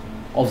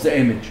of the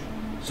image,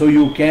 so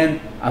you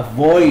can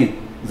avoid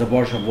the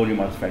partial volume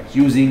artifacts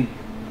using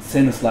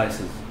thin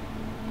slices.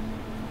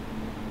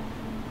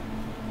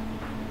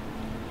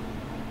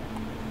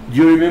 Do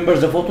you remember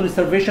the photon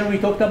starvation? We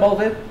talked about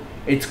it.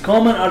 It's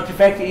common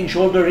artifact in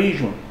shoulder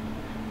region.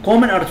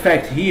 Common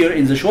artifact here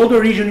in the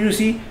shoulder region. You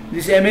see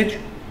this image,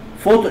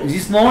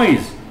 this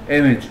noise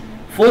image,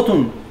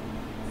 photon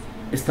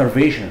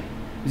starvation.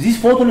 This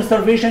photon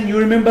starvation, you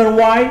remember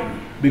why?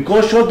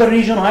 Because shoulder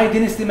region high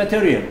density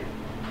material,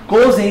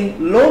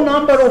 causing low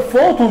number of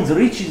photons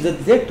reaches the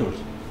detectors.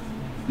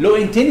 Low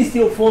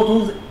intensity of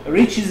photons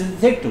reaches the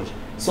detectors.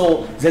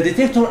 So the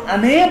detector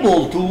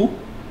unable to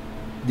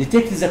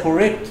detect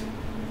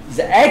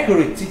the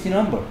accurate CT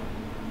number,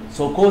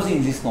 so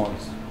causing this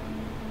noise.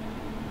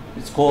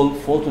 It's called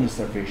photon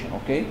starvation,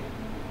 okay?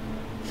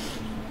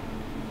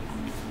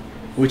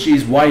 Which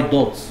is white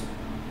dots,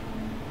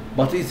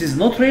 but it is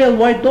not real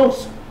white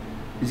dots.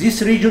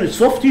 This region is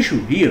soft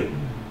tissue here,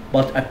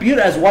 but appear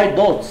as white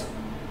dots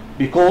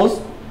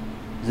because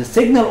the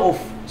signal of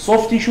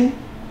soft tissue,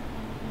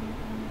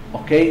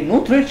 okay,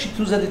 not reach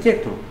to the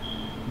detector,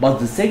 but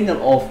the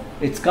signal of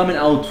it's coming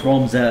out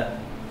from the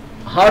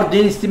hard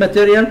density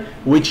material,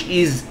 which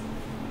is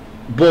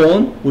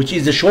bone, which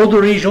is the shoulder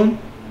region,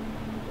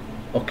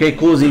 okay,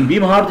 causing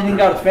beam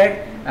hardening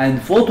artifact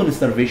and photon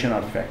starvation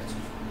artifacts,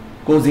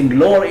 causing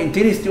lower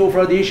intensity of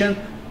radiation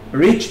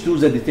reach to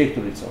the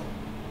detector itself.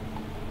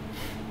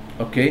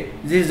 Okay,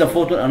 this is a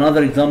photon,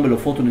 another example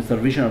of photon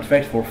starvation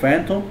artifact for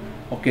phantom.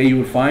 Okay, you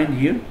will find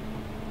here.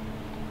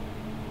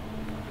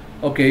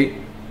 Okay,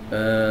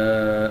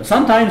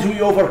 sometimes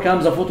we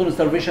overcome the photon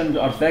starvation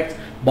artifacts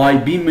by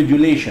beam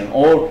modulation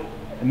or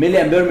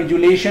milliampere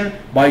modulation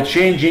by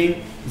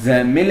changing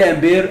the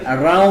milliampere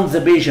around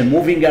the patient,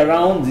 moving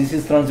around. This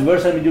is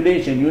transversal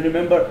modulation. You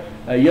remember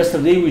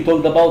yesterday we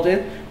talked about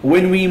it.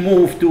 When we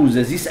move to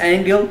this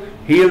angle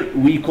here,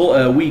 we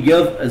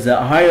give the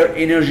higher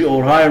energy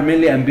or higher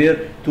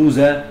milliampere to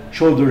the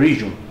shoulder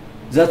region.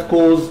 That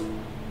cause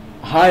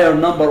higher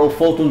number of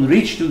photons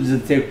reach to the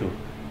detector.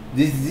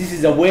 This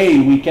is a way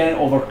we can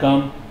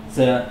overcome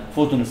the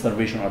photon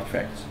starvation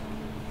artifacts.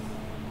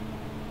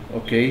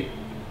 Okay.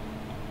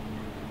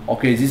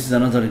 Okay, this is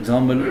another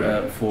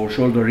example for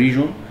shoulder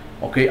region.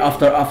 Okay,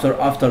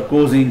 after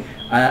causing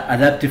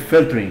adaptive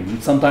filtering,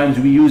 sometimes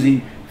we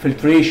using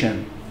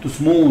filtration to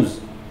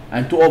smooth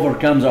and to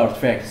overcome the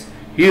artifacts.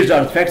 Here the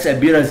artifacts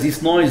appear as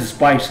this noise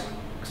spikes,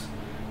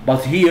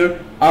 but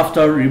here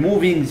after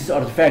removing this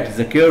artifact,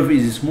 the curve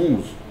is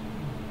smooth.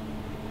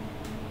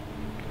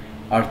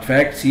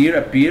 Artifacts here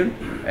appear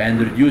and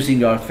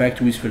reducing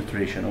artifact with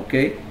filtration.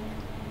 Okay,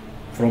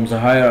 from the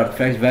higher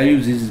artifact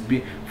values, this is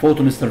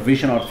photon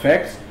starvation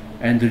artifacts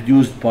and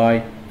reduced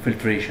by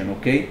filtration.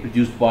 Okay,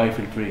 reduced by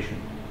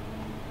filtration.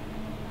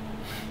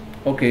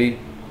 Okay,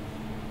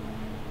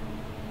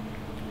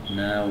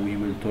 now we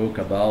will talk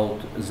about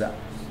the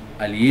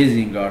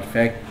aliasing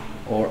artifact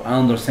or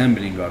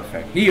undersampling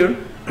artifact. Here,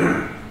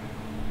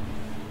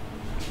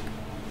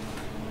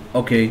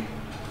 okay,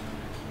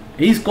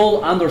 he's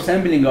called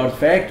undersampling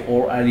artifact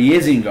or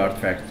aliasing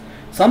artifact.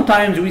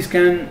 Sometimes we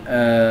can,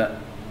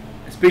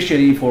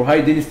 especially for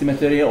high density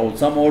material or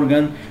some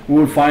organ, we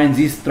will find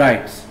these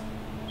stripes.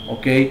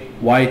 Okay,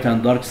 white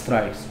and dark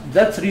stripes.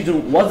 That's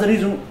reason. What's the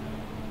reason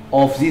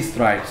of these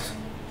stripes?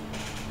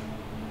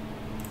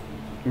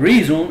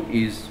 Reason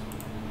is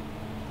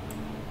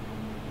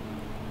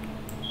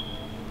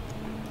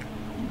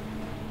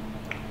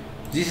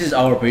this is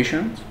our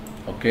patient,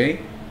 okay,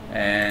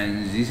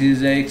 and this is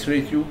the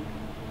X-ray tube,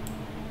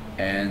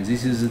 and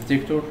this is the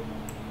detector.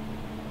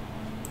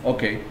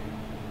 Okay,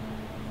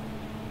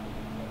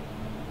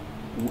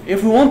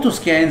 if we want to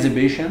scan the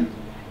patient,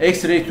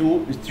 X-ray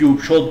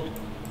tube should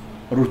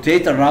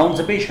rotate around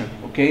the patient,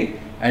 okay,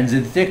 and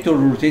the detector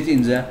rotate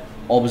in the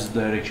opposite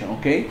direction.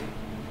 Okay,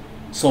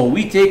 so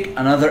we take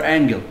another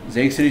angle.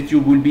 The X-ray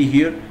tube will be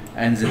here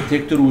and the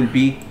detector will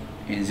be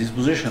in this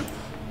position,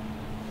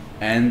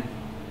 and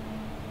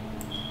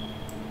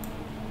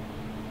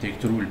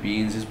detector will be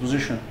in this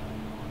position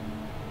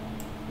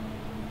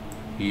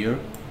here,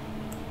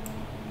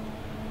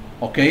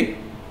 okay,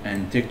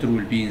 and detector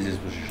will be in this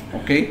position,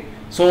 okay.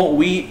 So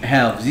we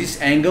have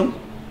this angle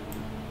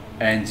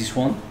and this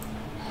one,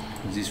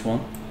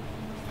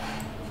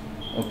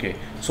 okay.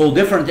 So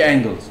different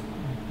angles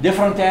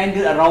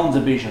around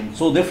the patient,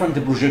 so different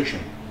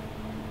projection,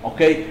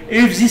 okay.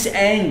 If these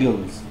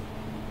angles,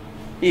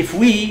 if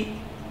we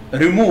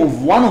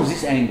remove one of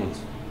these angles,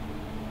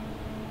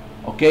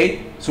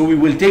 okay, so we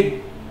will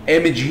take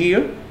image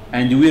here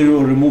and we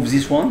will remove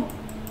this one,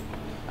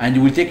 and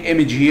we will take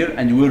image here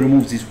and we will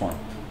remove this one.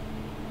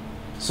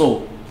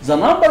 So the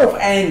number of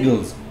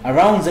angles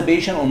around the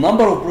patient or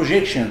number of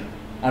projection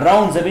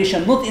around the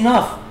patient not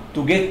enough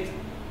to get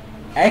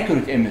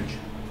accurate image,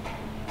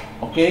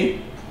 okay,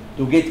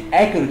 to get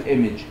accurate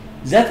image.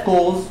 That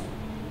cause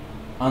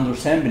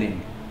undersampling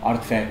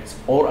artifacts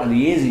or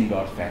aliasing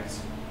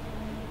artifacts,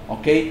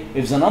 okay.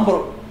 If the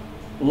number,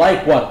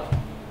 like what?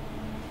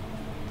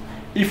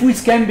 If we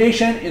scan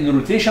patient in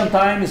rotation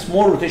time,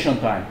 small rotation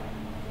time,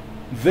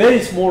 very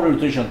small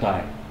rotation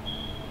time,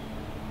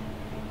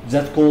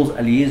 that cause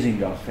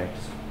aliasing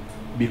artifacts,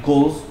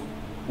 because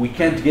we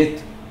can't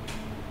get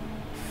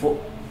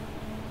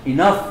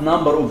enough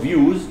number of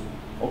views,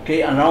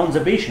 okay, around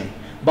the patient.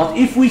 But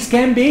if we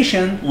scan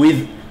patient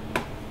with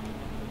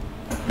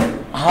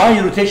high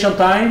rotation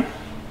time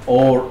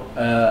or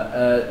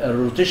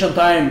rotation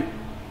time,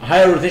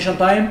 higher rotation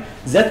time,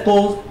 that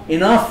cause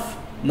enough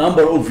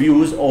number of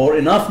views or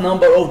enough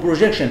number of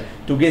projection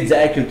to get the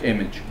accurate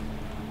image.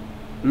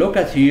 Look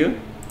at here.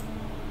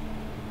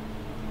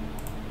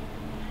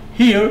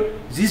 Here,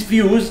 these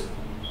views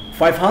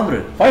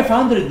 500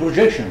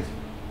 projections,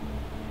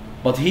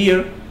 but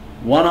here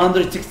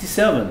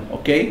 167,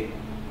 okay.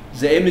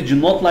 The image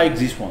not like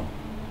this one.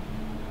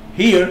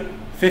 Here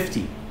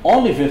 50,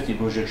 only 50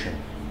 projection.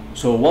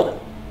 So what?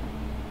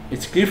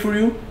 It's clear for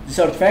you. These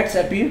artifacts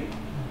appear.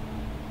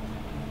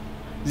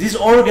 This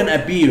organ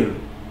appear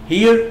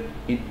here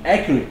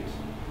inaccurate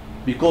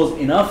because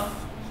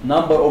enough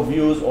number of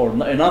views or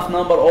enough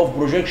number of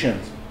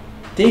projections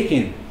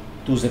taken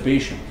to the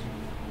patient.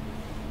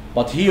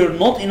 But here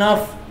not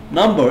enough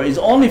number, is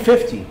only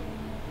 50.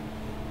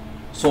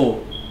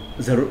 So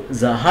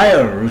the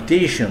higher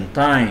rotation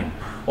time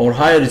or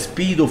higher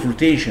speed of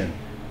rotation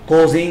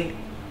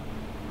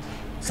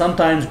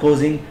sometimes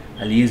causing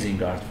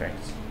aliasing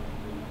artifacts,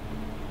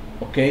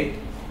 okay.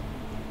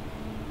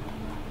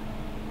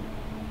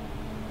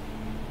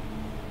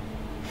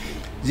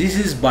 This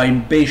is by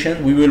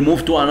patient. We will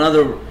move to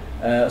another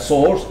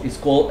source. It's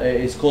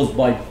caused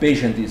by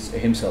patient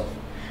himself.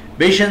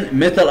 Patient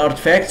metal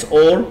artifacts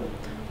or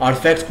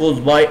artifacts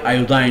caused by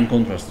iodine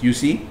contrast. You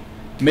see,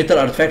 metal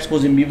artifacts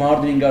causing beam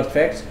hardening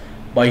artifacts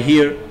by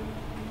here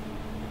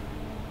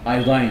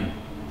iodine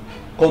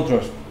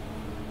contrast.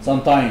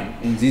 Sometime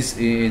in this,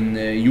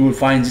 you will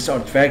find these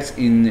artifacts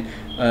in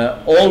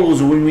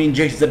always when we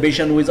inject the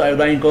patient with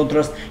iodine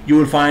contrast. You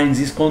will find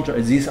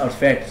these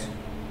artifacts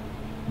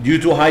due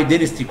to high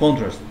density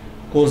contrast,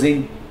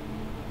 causing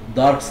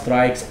dark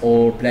strikes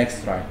or black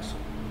strikes.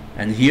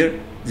 And here,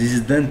 this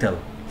is dental,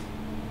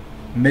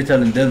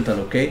 metal and dental,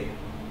 okay.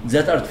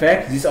 This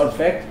artifact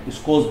is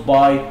caused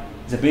by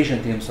the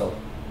patient himself.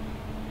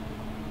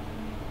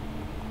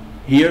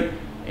 Here,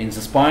 in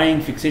the spine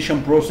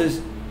fixation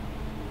process,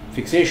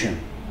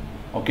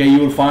 okay, you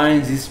will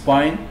find this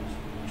spine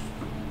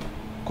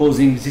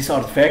causing these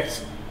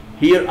artifacts.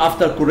 Here,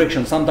 after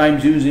correction,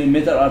 sometimes using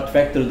metal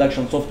artifact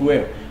reduction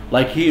software,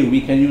 like here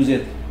we can use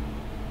it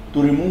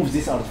to remove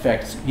these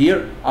artifacts.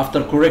 Here,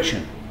 after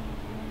correction,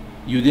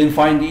 you didn't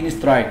find any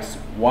strikes,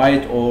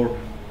 white or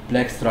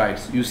black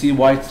strikes. You see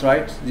white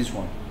strikes, this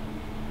one,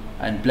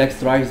 and black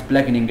strikes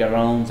blackening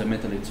around the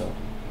metal itself,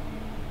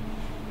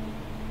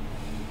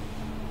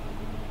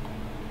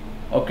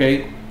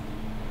 okay.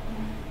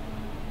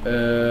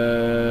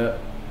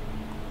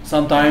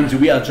 Sometimes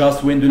we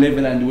adjust window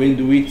level and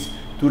window width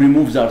to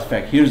remove the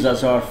artifact. Here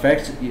the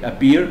artifacts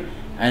appear,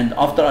 and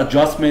after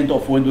adjustment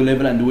of window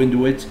level and window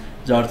width,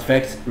 the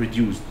artifacts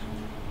reduced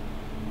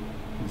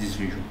in this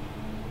region,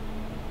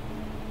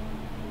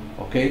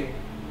 okay.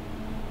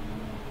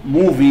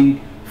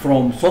 Moving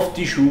from soft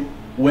tissue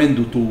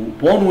window to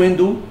bone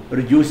window,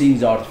 reducing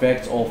the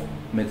artifacts of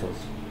metals,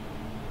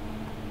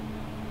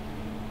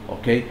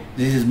 okay.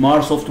 This is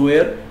MAR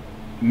software,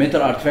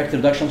 metal artifact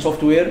reduction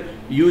software,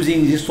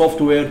 using this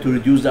software to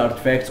reduce the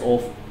artifacts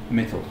of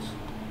metals,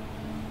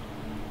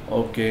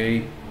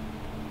 okay.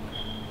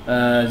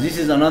 This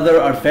is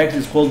another artifact.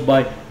 Is called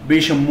by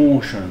patient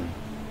motion.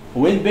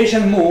 When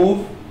patient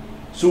move,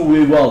 so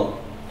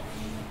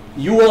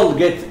you will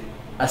get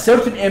a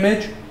certain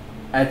image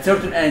at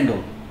certain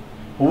angle.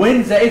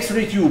 When the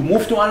X-ray tube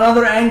move to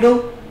another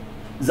angle,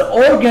 the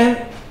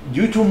organ,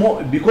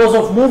 because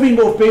of moving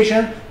of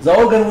patient, the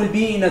organ will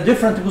be in a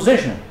different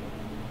position.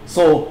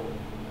 So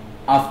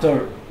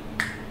after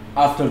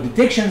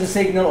detection the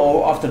signal,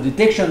 or after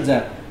detection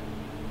the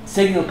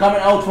signal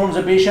coming out from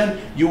the patient,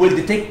 you will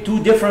detect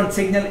two different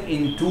signals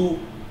in two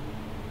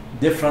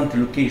different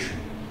locations.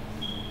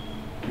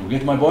 You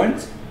get my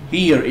point?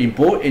 Here in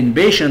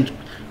patient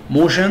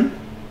motion,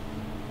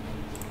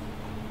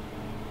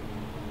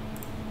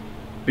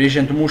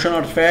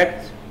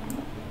 artifact.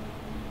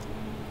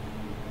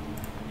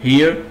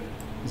 Here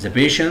the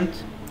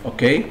patient,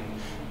 okay,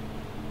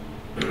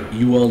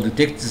 you will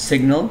detect the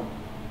signal.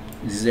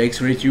 This is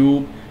X-ray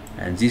tube,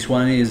 and this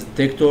one is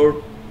detector,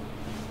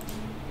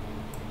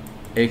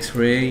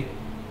 X-ray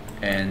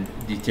and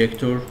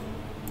detector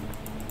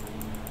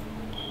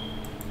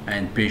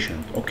and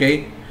patient.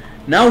 Okay,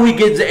 now we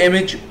get the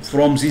image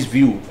from this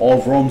view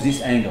or from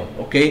this angle.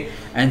 Okay,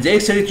 and the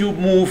X-ray tube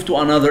moved to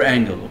another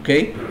angle.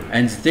 Okay,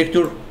 and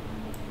detector,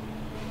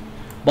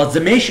 but the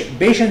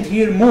patient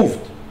here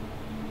moved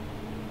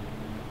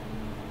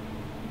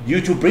due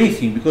to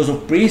breathing, because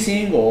of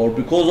breathing, or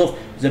because of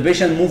the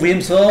patient move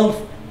himself,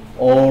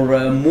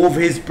 or move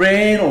his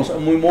brain, or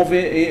move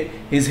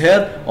his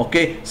head.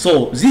 Okay,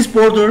 so this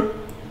border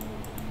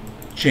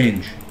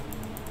change,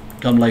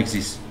 come like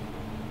this.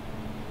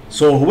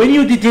 So when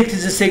you detect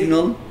the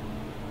signal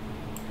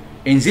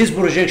in this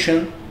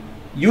projection,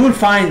 you will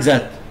find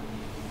that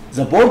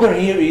the border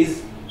here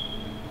is,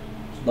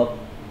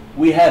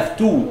 we have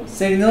two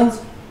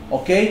signals,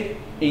 okay,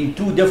 in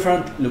two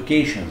different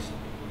locations.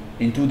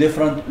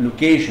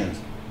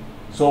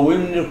 So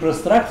when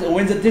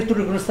the detector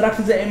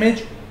reconstructs the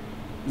image,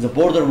 the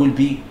border will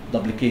be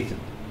duplicated.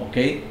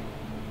 Okay,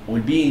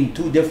 will be in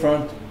two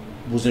different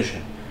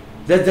positions.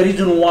 That's the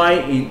reason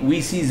why we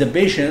see the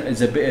patient,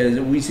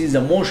 we see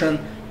the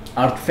motion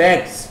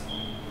artifacts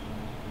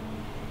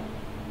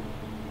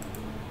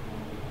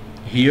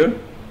here.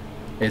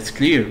 It's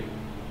clear.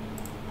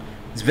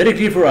 It's very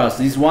clear for us.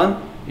 This one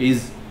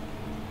is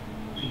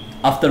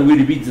after we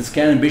repeat the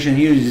scan, and patient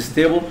here is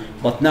stable,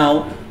 but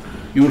now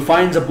you will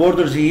find the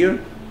borders here,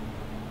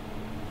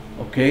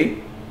 okay,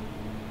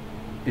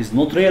 is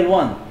not real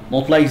one,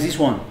 not like this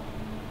one,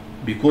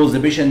 because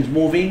the patient is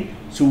moving.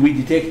 So we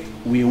detect,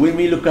 when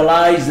we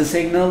localize the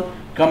signal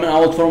coming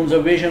out from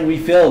the patient, we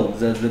failed,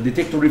 the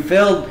detector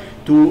failed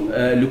to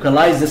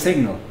localize the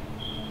signal,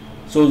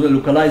 so they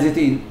localize it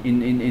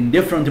in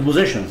different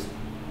positions,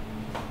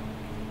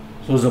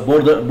 so the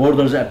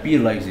borders appear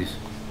like this.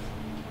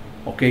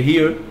 Okay,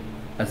 here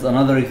that's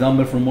another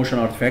example from motion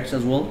artifacts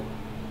as well.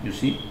 You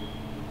see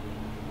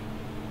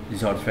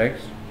these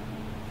artifacts.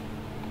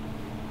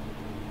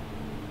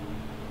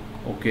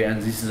 Okay,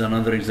 and this is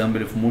another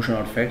example of motion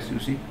artifacts. You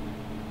see.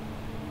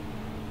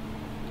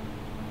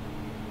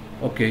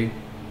 Okay,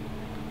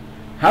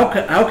 how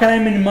can I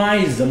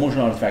minimize the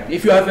motion artifact?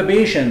 If you have a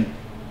patient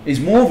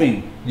is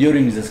moving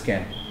during the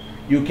scan,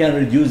 you can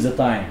reduce the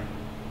time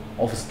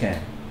of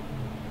scan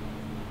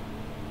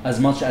as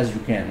much as you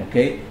can.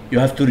 Okay, you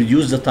have to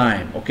reduce the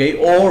time, okay,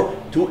 or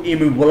to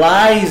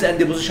immobilize and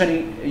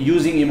positioning,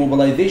 using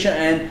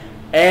immobilization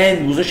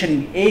and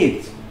positioning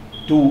aids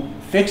to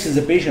fix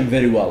the patient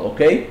very well.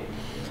 Okay,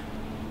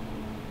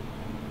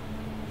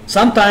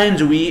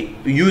 sometimes we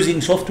using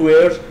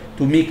softwares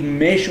to make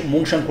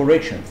motion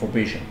correction for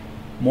patients.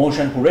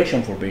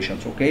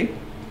 Okay,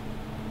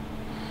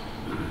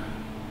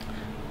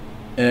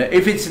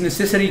 if it's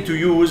necessary to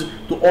use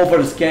to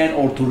over scan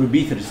or to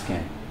repeat the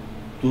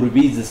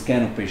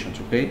scan of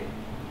patients.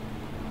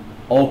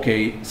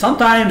 Okay,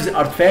 sometimes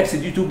artifacts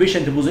due to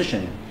patient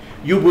positioning.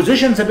 You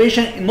position the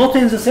patient not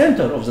in the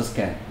center of the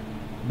scan,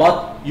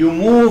 but you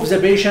move the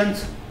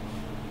patient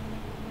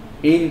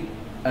in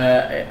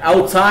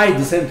outside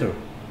the center.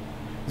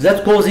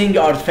 That causing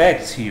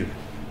artifacts here,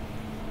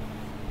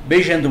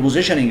 patient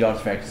positioning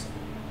artifacts,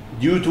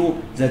 due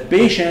to that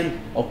patient,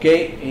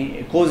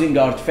 okay, causing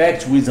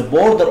artifacts with the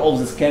border of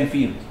the scan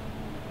field,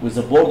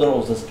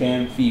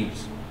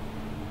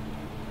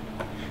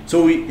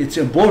 So it's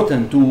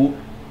important to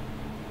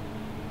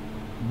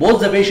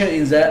put the patient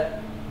in the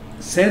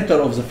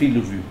center of the field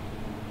of view.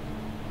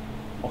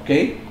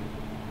 Okay,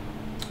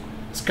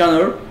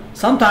 scanner,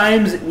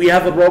 sometimes we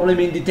have a problem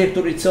in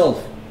detector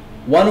itself.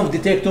 One of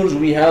detectors,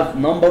 we have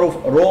number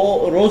of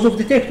rows of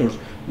detectors.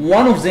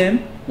 One of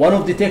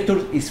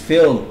detectors is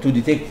failed to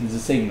detect the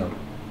signal.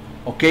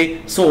 Okay,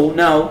 so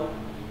now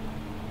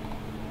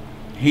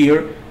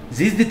here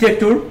this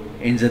detector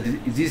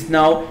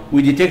now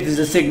we detect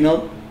the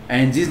signal,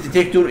 and this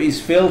detector is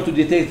failed to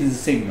detect the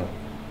signal.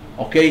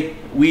 Okay,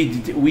 the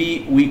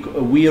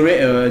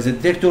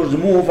detectors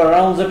move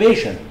around the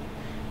patient,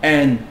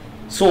 and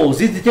so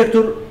this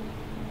detector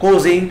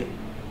causing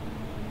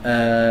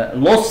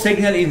lost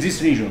signal in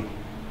this region,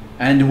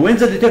 and when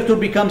the detector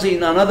becomes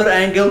in another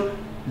angle,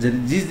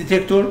 this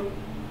detector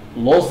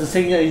lost the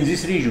signal in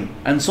this region,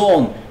 and so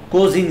on,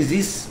 causing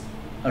this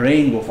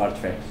ring of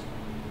artifacts.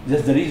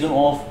 That's the reason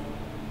of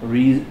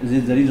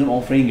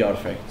ring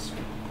artifacts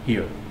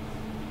here.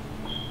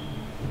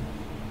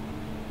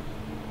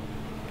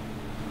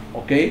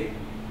 Okay,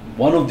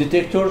 one of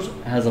detectors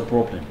has a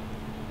problem.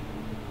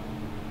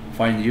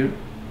 Find here.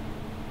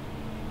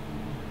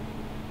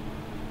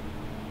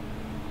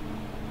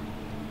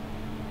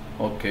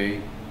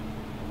 Okay.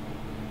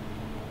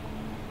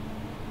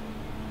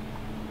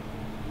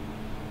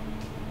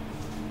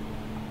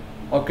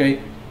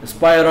 Okay,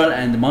 spiral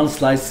and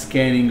multi-slice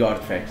scanning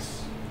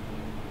artifacts.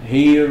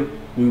 Here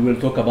we will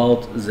talk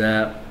about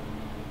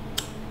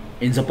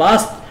in the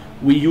past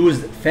we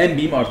used fan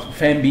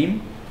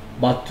beam,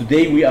 but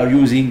today we are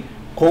using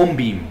cone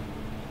beam.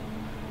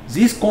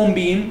 This cone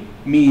beam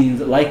means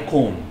like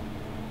cone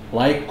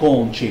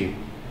shape.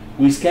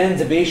 We scan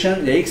the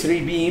patient, the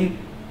X-ray beam,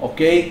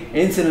 okay,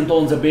 incident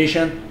on the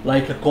patient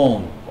like a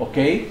cone,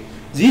 okay.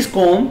 This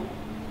cone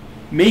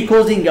might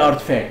causing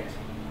artifacts.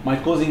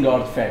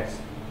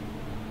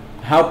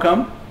 How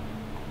come?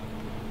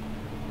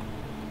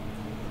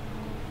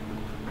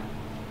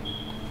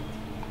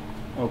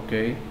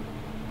 Okay,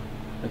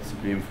 let's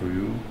explain for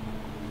you.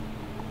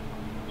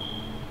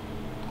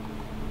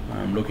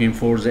 I'm looking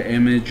for the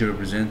image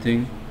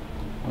representing.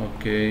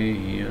 Okay,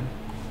 here.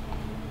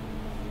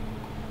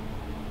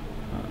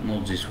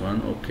 Not this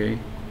one. Okay.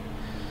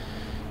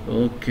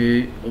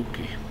 Okay.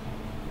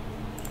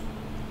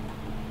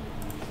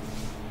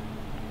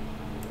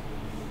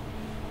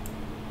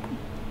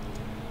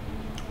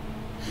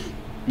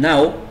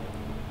 Now,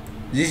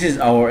 this is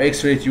our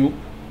X-ray tube.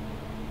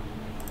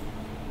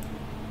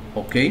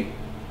 Okay,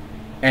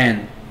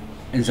 and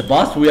in the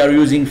past we are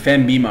using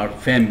fan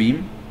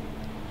beam.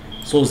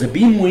 So the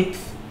beam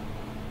width,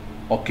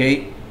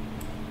 okay,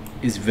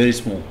 is very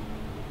small.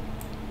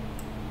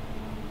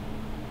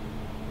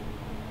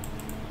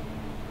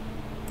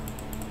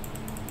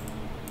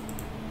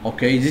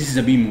 Okay, this is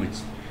the beam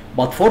width.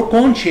 But for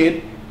cone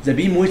shape, the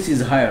beam width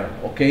is higher.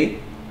 Okay.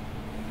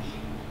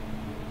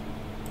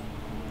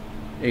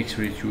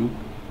 X-ray tube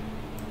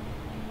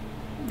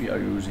we are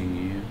using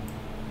here.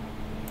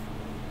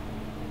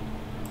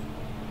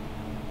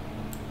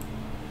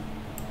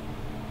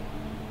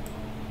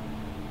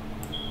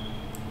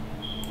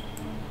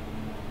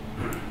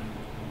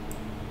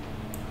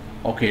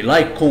 Okay,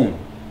 like cone.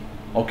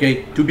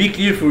 Okay, to be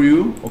clear for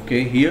you,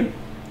 okay, here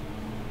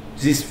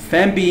this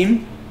fan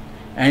beam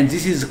and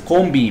this is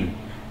cone beam.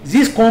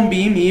 This cone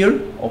beam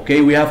here,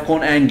 okay, we have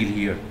cone angle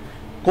here,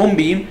 cone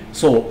beam.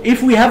 So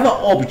if we have an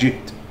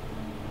object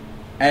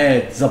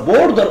at the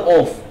border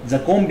of the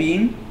cone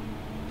beam,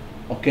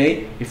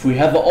 okay, if we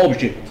have an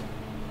object,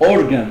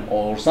 organ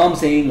or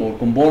something or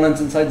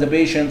components inside the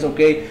patient,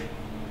 okay,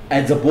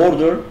 at the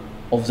border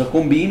of the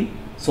cone beam,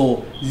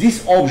 so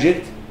this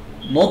object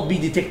not be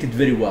detected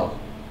very well,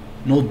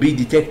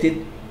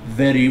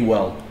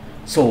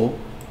 so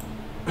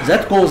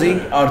that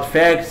causing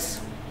artifacts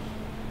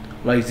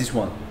like this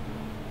one.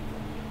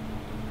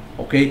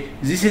 Okay,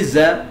 this is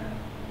the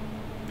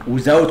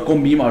without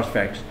cone beam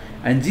artifacts,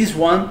 and this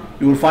one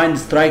you will find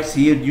strikes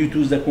here due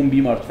to the cone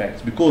beam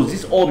artifacts, because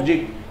this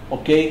object,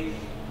 okay,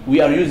 we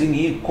are using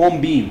here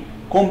cone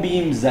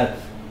beams that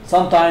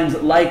sometimes,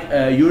 like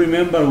you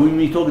remember when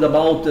we talked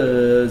about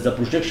the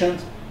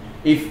projections,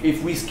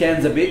 if we scan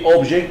the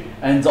object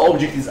and the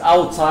object is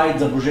outside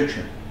the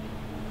projection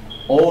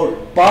or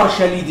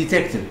partially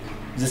detected,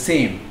 the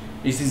same,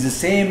 this is the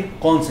same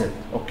concept.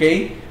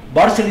 Okay,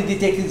 partially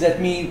detected,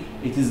 that means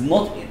it is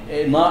not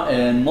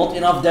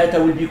enough data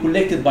will be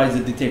collected by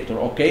the detector.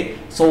 Okay,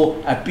 so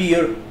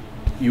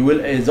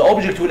the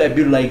object will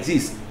appear like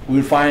this. We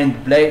will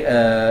find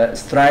black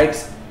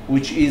strikes,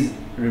 which is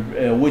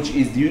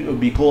due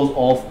because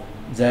of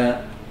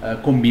the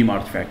cone beam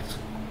artifacts.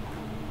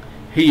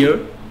 Here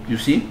you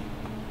see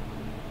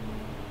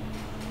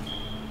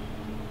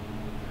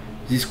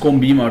these cone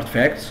beam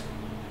artifacts,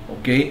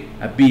 okay,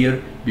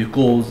 appear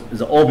because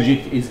the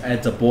object is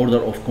at the border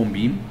of cone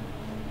beam.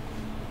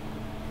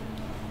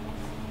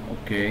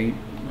 Okay,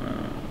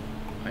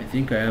 I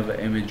think I have an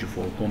image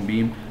for cone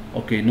beam.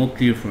 Okay, not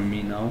clear for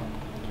me now.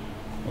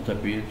 Not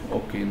appeared.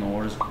 Okay, no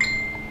worries.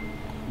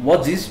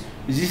 What this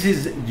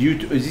is due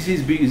to,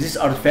 this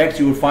artifact,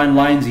 you will find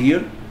lines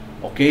here,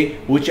 okay,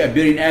 which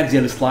appear in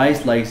axial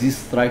slice like this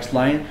strikes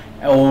line,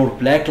 or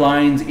black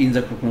lines in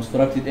the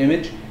reconstructed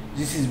image.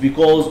 This is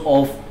because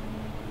of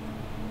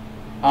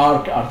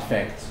arc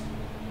artifacts.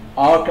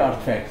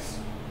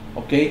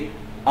 Okay,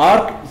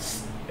 arc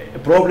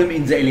problem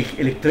in the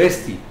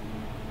electricity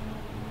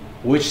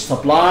which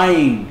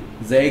supplying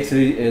the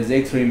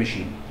X-ray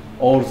machine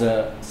or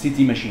the CT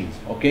machines.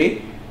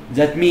 Okay,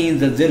 that means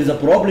that there is a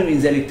problem in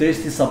the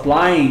electricity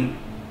supplying,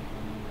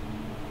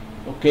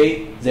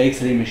 okay, the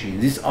X-ray machine.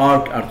 These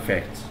arc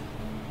artifacts.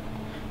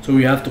 So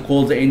you have to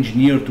call the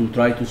engineer to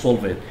try to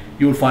solve it.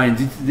 You will find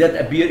that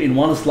appear in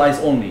one slice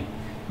only.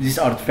 These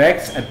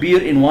artifacts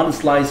appear in one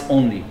slice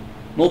only,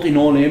 not in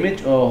all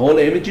whole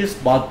images,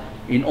 but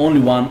in only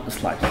one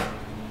slice.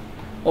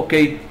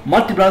 Okay,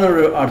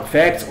 multiplanar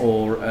artifacts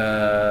or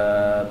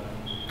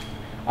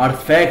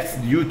artifacts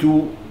due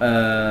to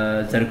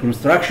the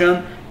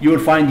reconstruction. You will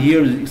find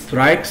here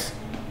strikes.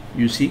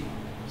 You see,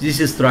 this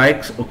is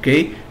strikes.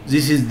 Okay,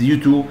 this is due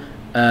to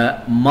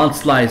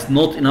multi-slice,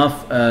 not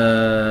enough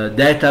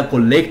data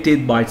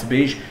collected by the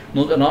page,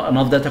 not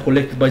enough data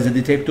collected by the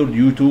detector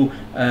due to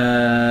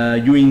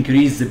you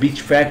increase the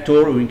pitch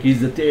factor or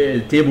increase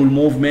the table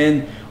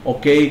movement,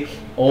 okay,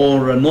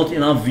 or not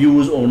enough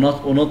views, or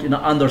not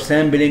enough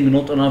undersampling,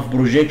 not enough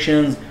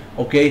projections.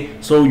 Okay,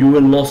 so you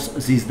will lose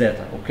this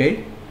data.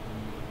 Okay,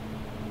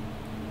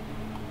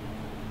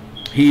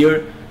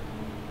 Here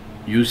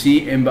you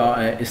see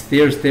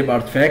stair step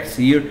artifacts.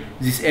 Here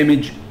this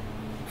image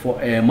for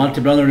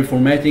multiplanary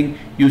formatting,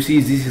 you see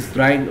this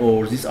stride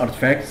or this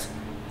artifacts.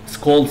 It's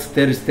called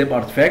stair step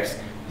artifacts.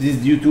 This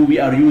is due to we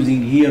are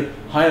using here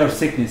higher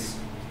thickness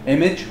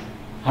image,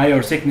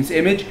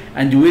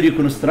 and we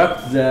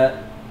reconstruct the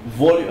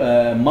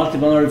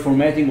multiplanary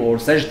formatting or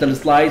sagittal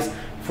slice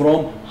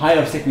from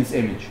higher thickness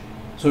image.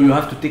 So you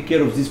have to take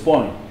care of this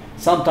point.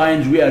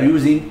 Sometimes we are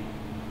using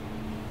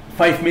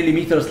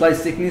 5mm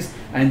slice thickness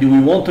and we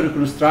want to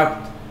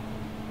reconstruct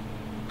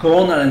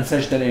coronal and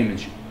sagittal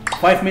image.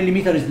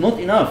 5mm is not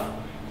enough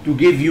to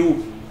give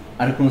you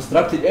a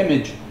reconstructed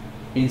image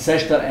in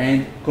sagittal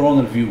and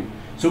coronal view.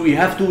 So we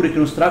have to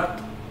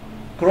reconstruct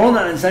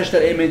coronal and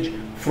sagittal image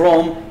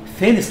from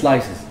thin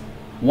slices,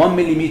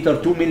 1mm,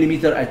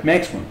 2mm at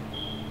maximum,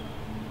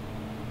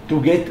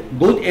 to get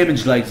good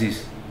image like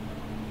this.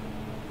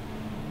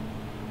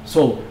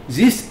 So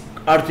this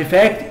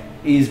artifact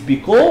is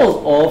because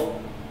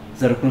of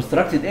the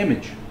reconstructed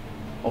image,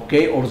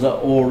 okay,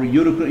 or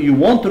you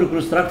want to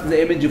reconstruct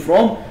the image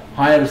from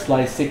higher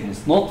slice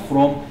thickness, not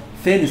from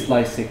thin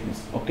slice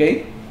thickness,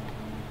 okay.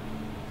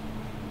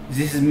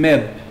 This is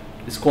MEB.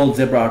 It's called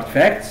zebra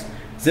artifacts.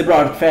 Zebra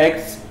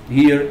artifacts,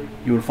 here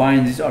you will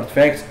find these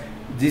artifacts.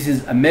 This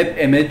is a MEB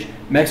image,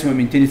 maximum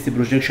intensity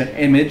projection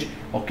image,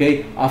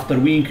 okay. After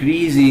we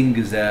increasing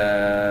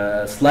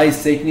the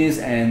slice thickness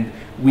and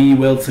we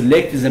will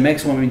select the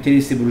maximum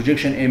intensity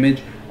projection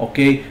image,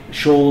 okay,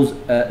 shows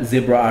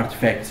zebra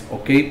artifacts,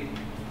 okay.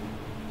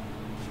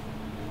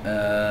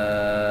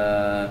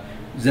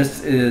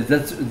 That's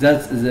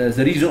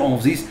the reason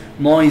of this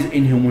noise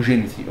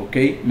inhomogeneity,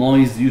 okay.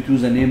 Noise due to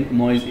the name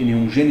noise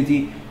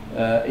inhomogeneity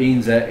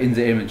in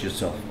the image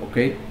itself,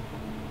 okay.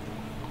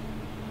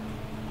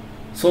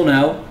 So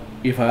now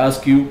if I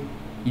ask you,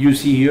 you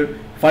see here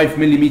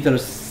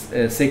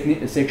 5mm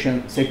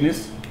section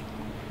thickness,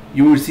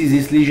 you will see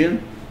this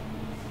lesion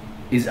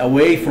is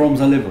away from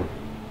the liver.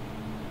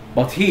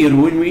 But here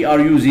when we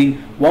are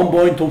using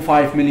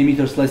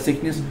 1.25mm slice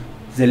thickness,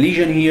 the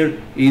lesion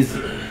here is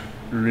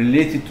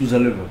related to the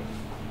liver,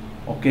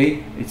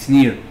 okay, it's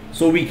near,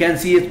 so we can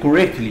see it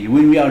correctly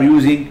when we are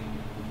using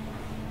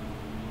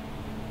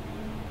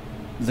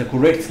the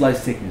correct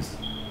slice thickness,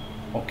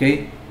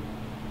 okay.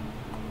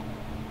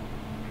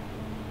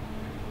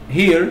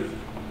 Here,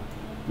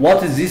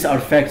 what is this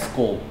artifact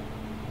called?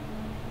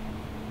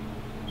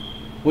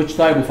 Which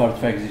type of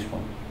artifact is this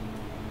one?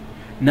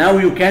 Now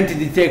you can't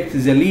detect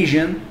the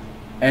lesion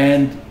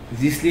and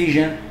this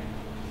lesion.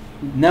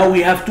 Now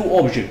we have two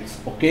objects,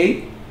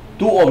 okay,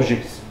 two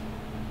objects,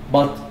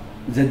 but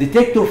the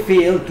detector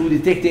failed to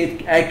detect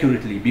it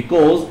accurately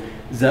because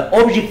the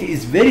object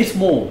is very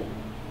small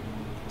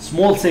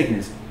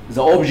thickness.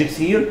 The object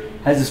here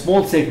has a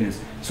small thickness,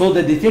 so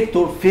the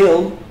detector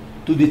failed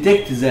to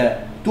detect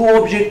the two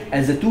objects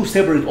as the two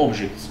separate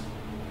objects.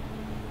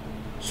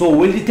 So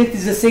we'll detect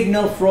the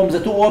signal from the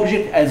two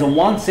objects as a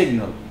one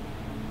signal.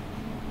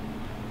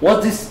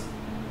 What this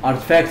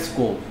artifact is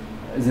called?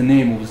 Is the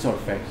name of this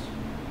artifact?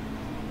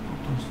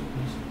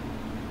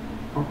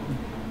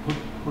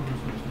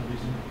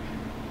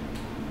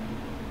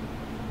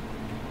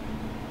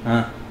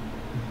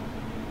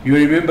 You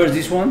remember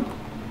this one?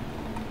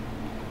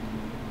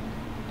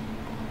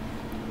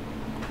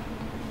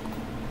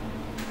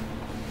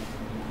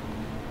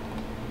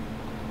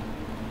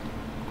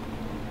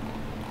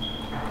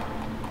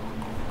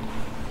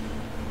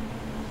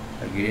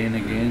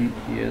 Again,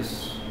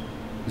 yes.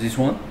 This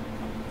one?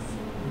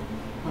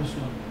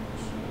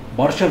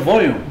 Partial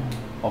volume.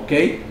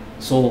 Okay,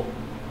 so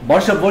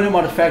partial volume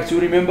artifacts, you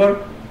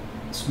remember?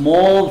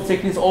 Small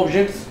thickness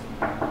objects,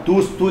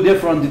 two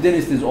different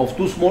densities of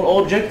two small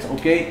objects,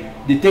 okay,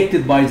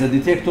 detected by the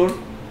detector,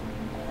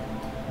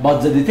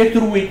 but the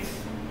detector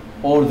width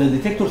or the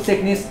detector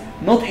thickness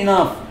not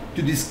enough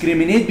to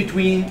discriminate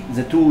between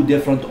the two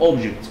different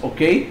objects,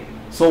 okay.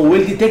 So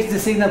we'll detect the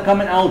signal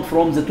coming out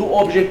from the two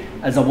objects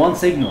as a one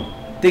signal,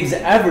 take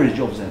the average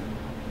of them,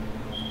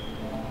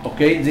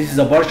 okay. This is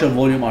a partial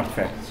volume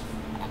artifact.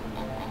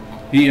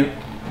 Here,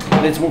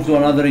 let's move to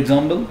another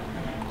example.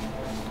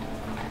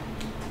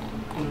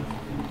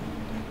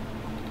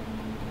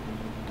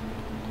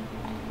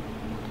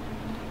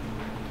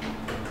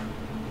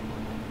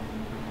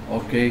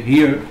 Okay,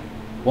 here,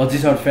 what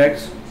these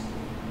artifacts?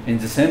 In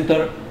the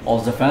center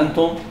of the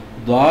phantom,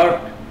 dark.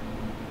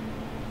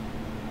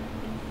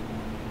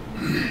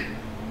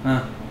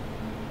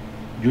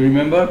 Do you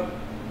remember?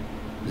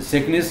 The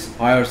thickness,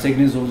 higher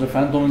thickness of the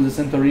phantom in the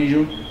center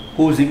region,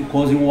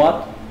 causing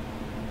what?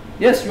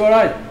 Yes, you are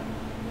right.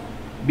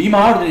 Beam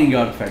hardening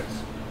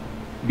artifacts.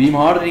 Beam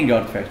hardening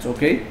artifacts,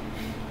 okay?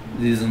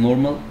 This is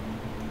normal.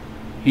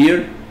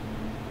 Here,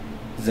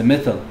 the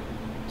metal.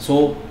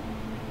 So,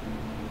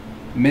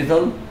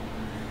 metal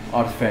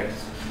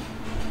artifacts.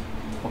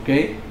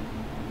 Okay?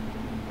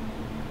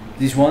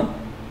 This one,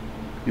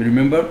 you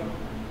remember?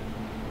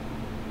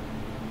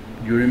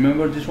 You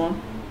remember this one?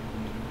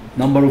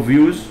 Number of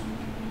views.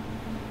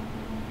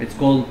 It's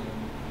called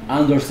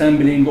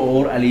undersampling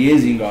or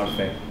aliasing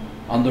artifact.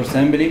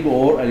 undersampling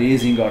or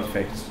aliasing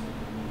artifacts.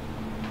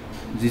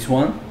 This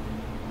one,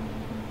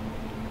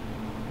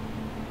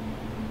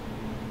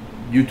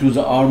 due to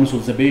the arms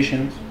of the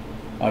patient,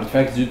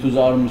 artifacts due to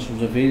the arms of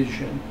the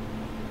patient,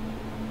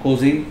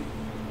 causing,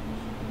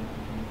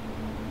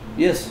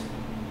 yes,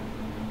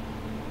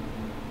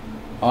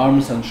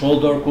 arms and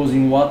shoulder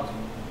causing what?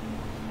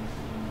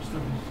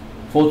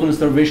 Photon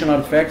starvation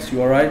artifacts,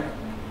 you are right.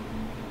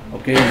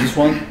 Okay, this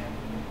one,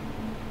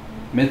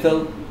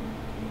 metal.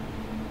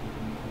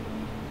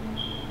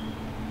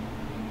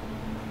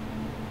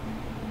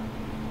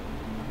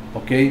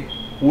 Okay,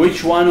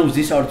 which one of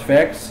these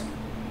artifacts?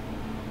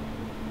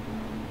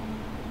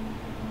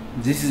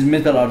 This is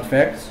metal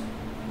artifacts.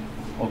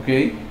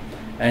 Okay,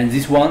 and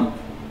this one,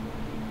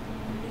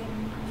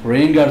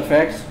 ring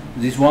artifacts.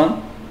 This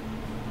one,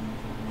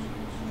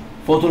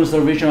 photon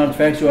starvation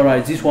artifacts, you are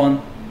right. This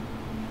one,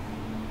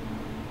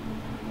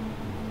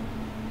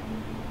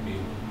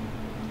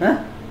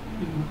 huh?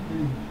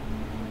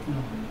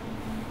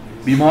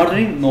 Beam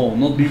hardening? No,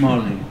 not beam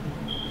hardening.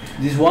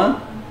 This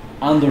one,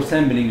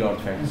 undersampling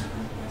artifacts.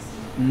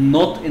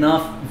 Not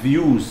enough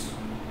views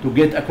to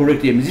get a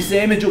correct image. This is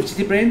the image of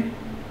CT brain.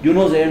 You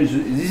know the image.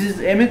 This is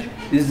the image.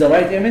 This is the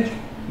right image.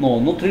 No,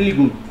 not really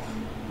good.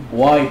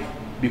 Why?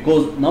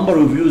 Because number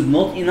of views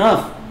not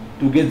enough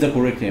to get the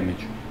correct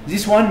image.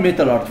 This one,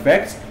 metal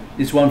artifacts.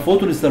 This one,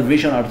 photon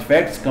starvation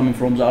artifacts coming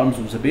from the arms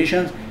of the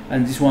patients,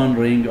 and this one,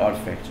 ring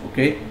artifacts.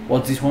 Okay,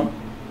 what's this one?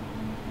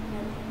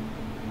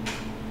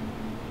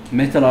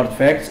 Metal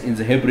artifacts in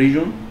the hip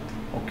region.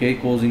 Okay,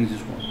 causing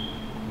this one.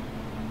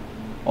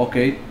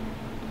 Okay,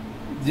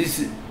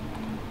 this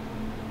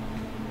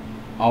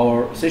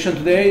our session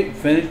today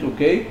finished.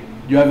 Okay,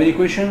 do you have any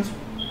questions?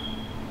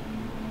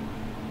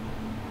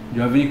 Do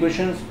you have any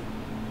questions?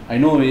 I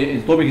know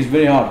the topic is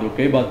very hard,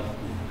 okay, but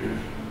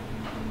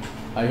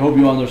I hope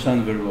you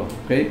understand very well.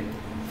 Okay,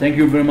 thank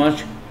you very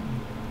much.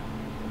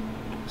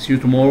 See you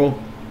tomorrow.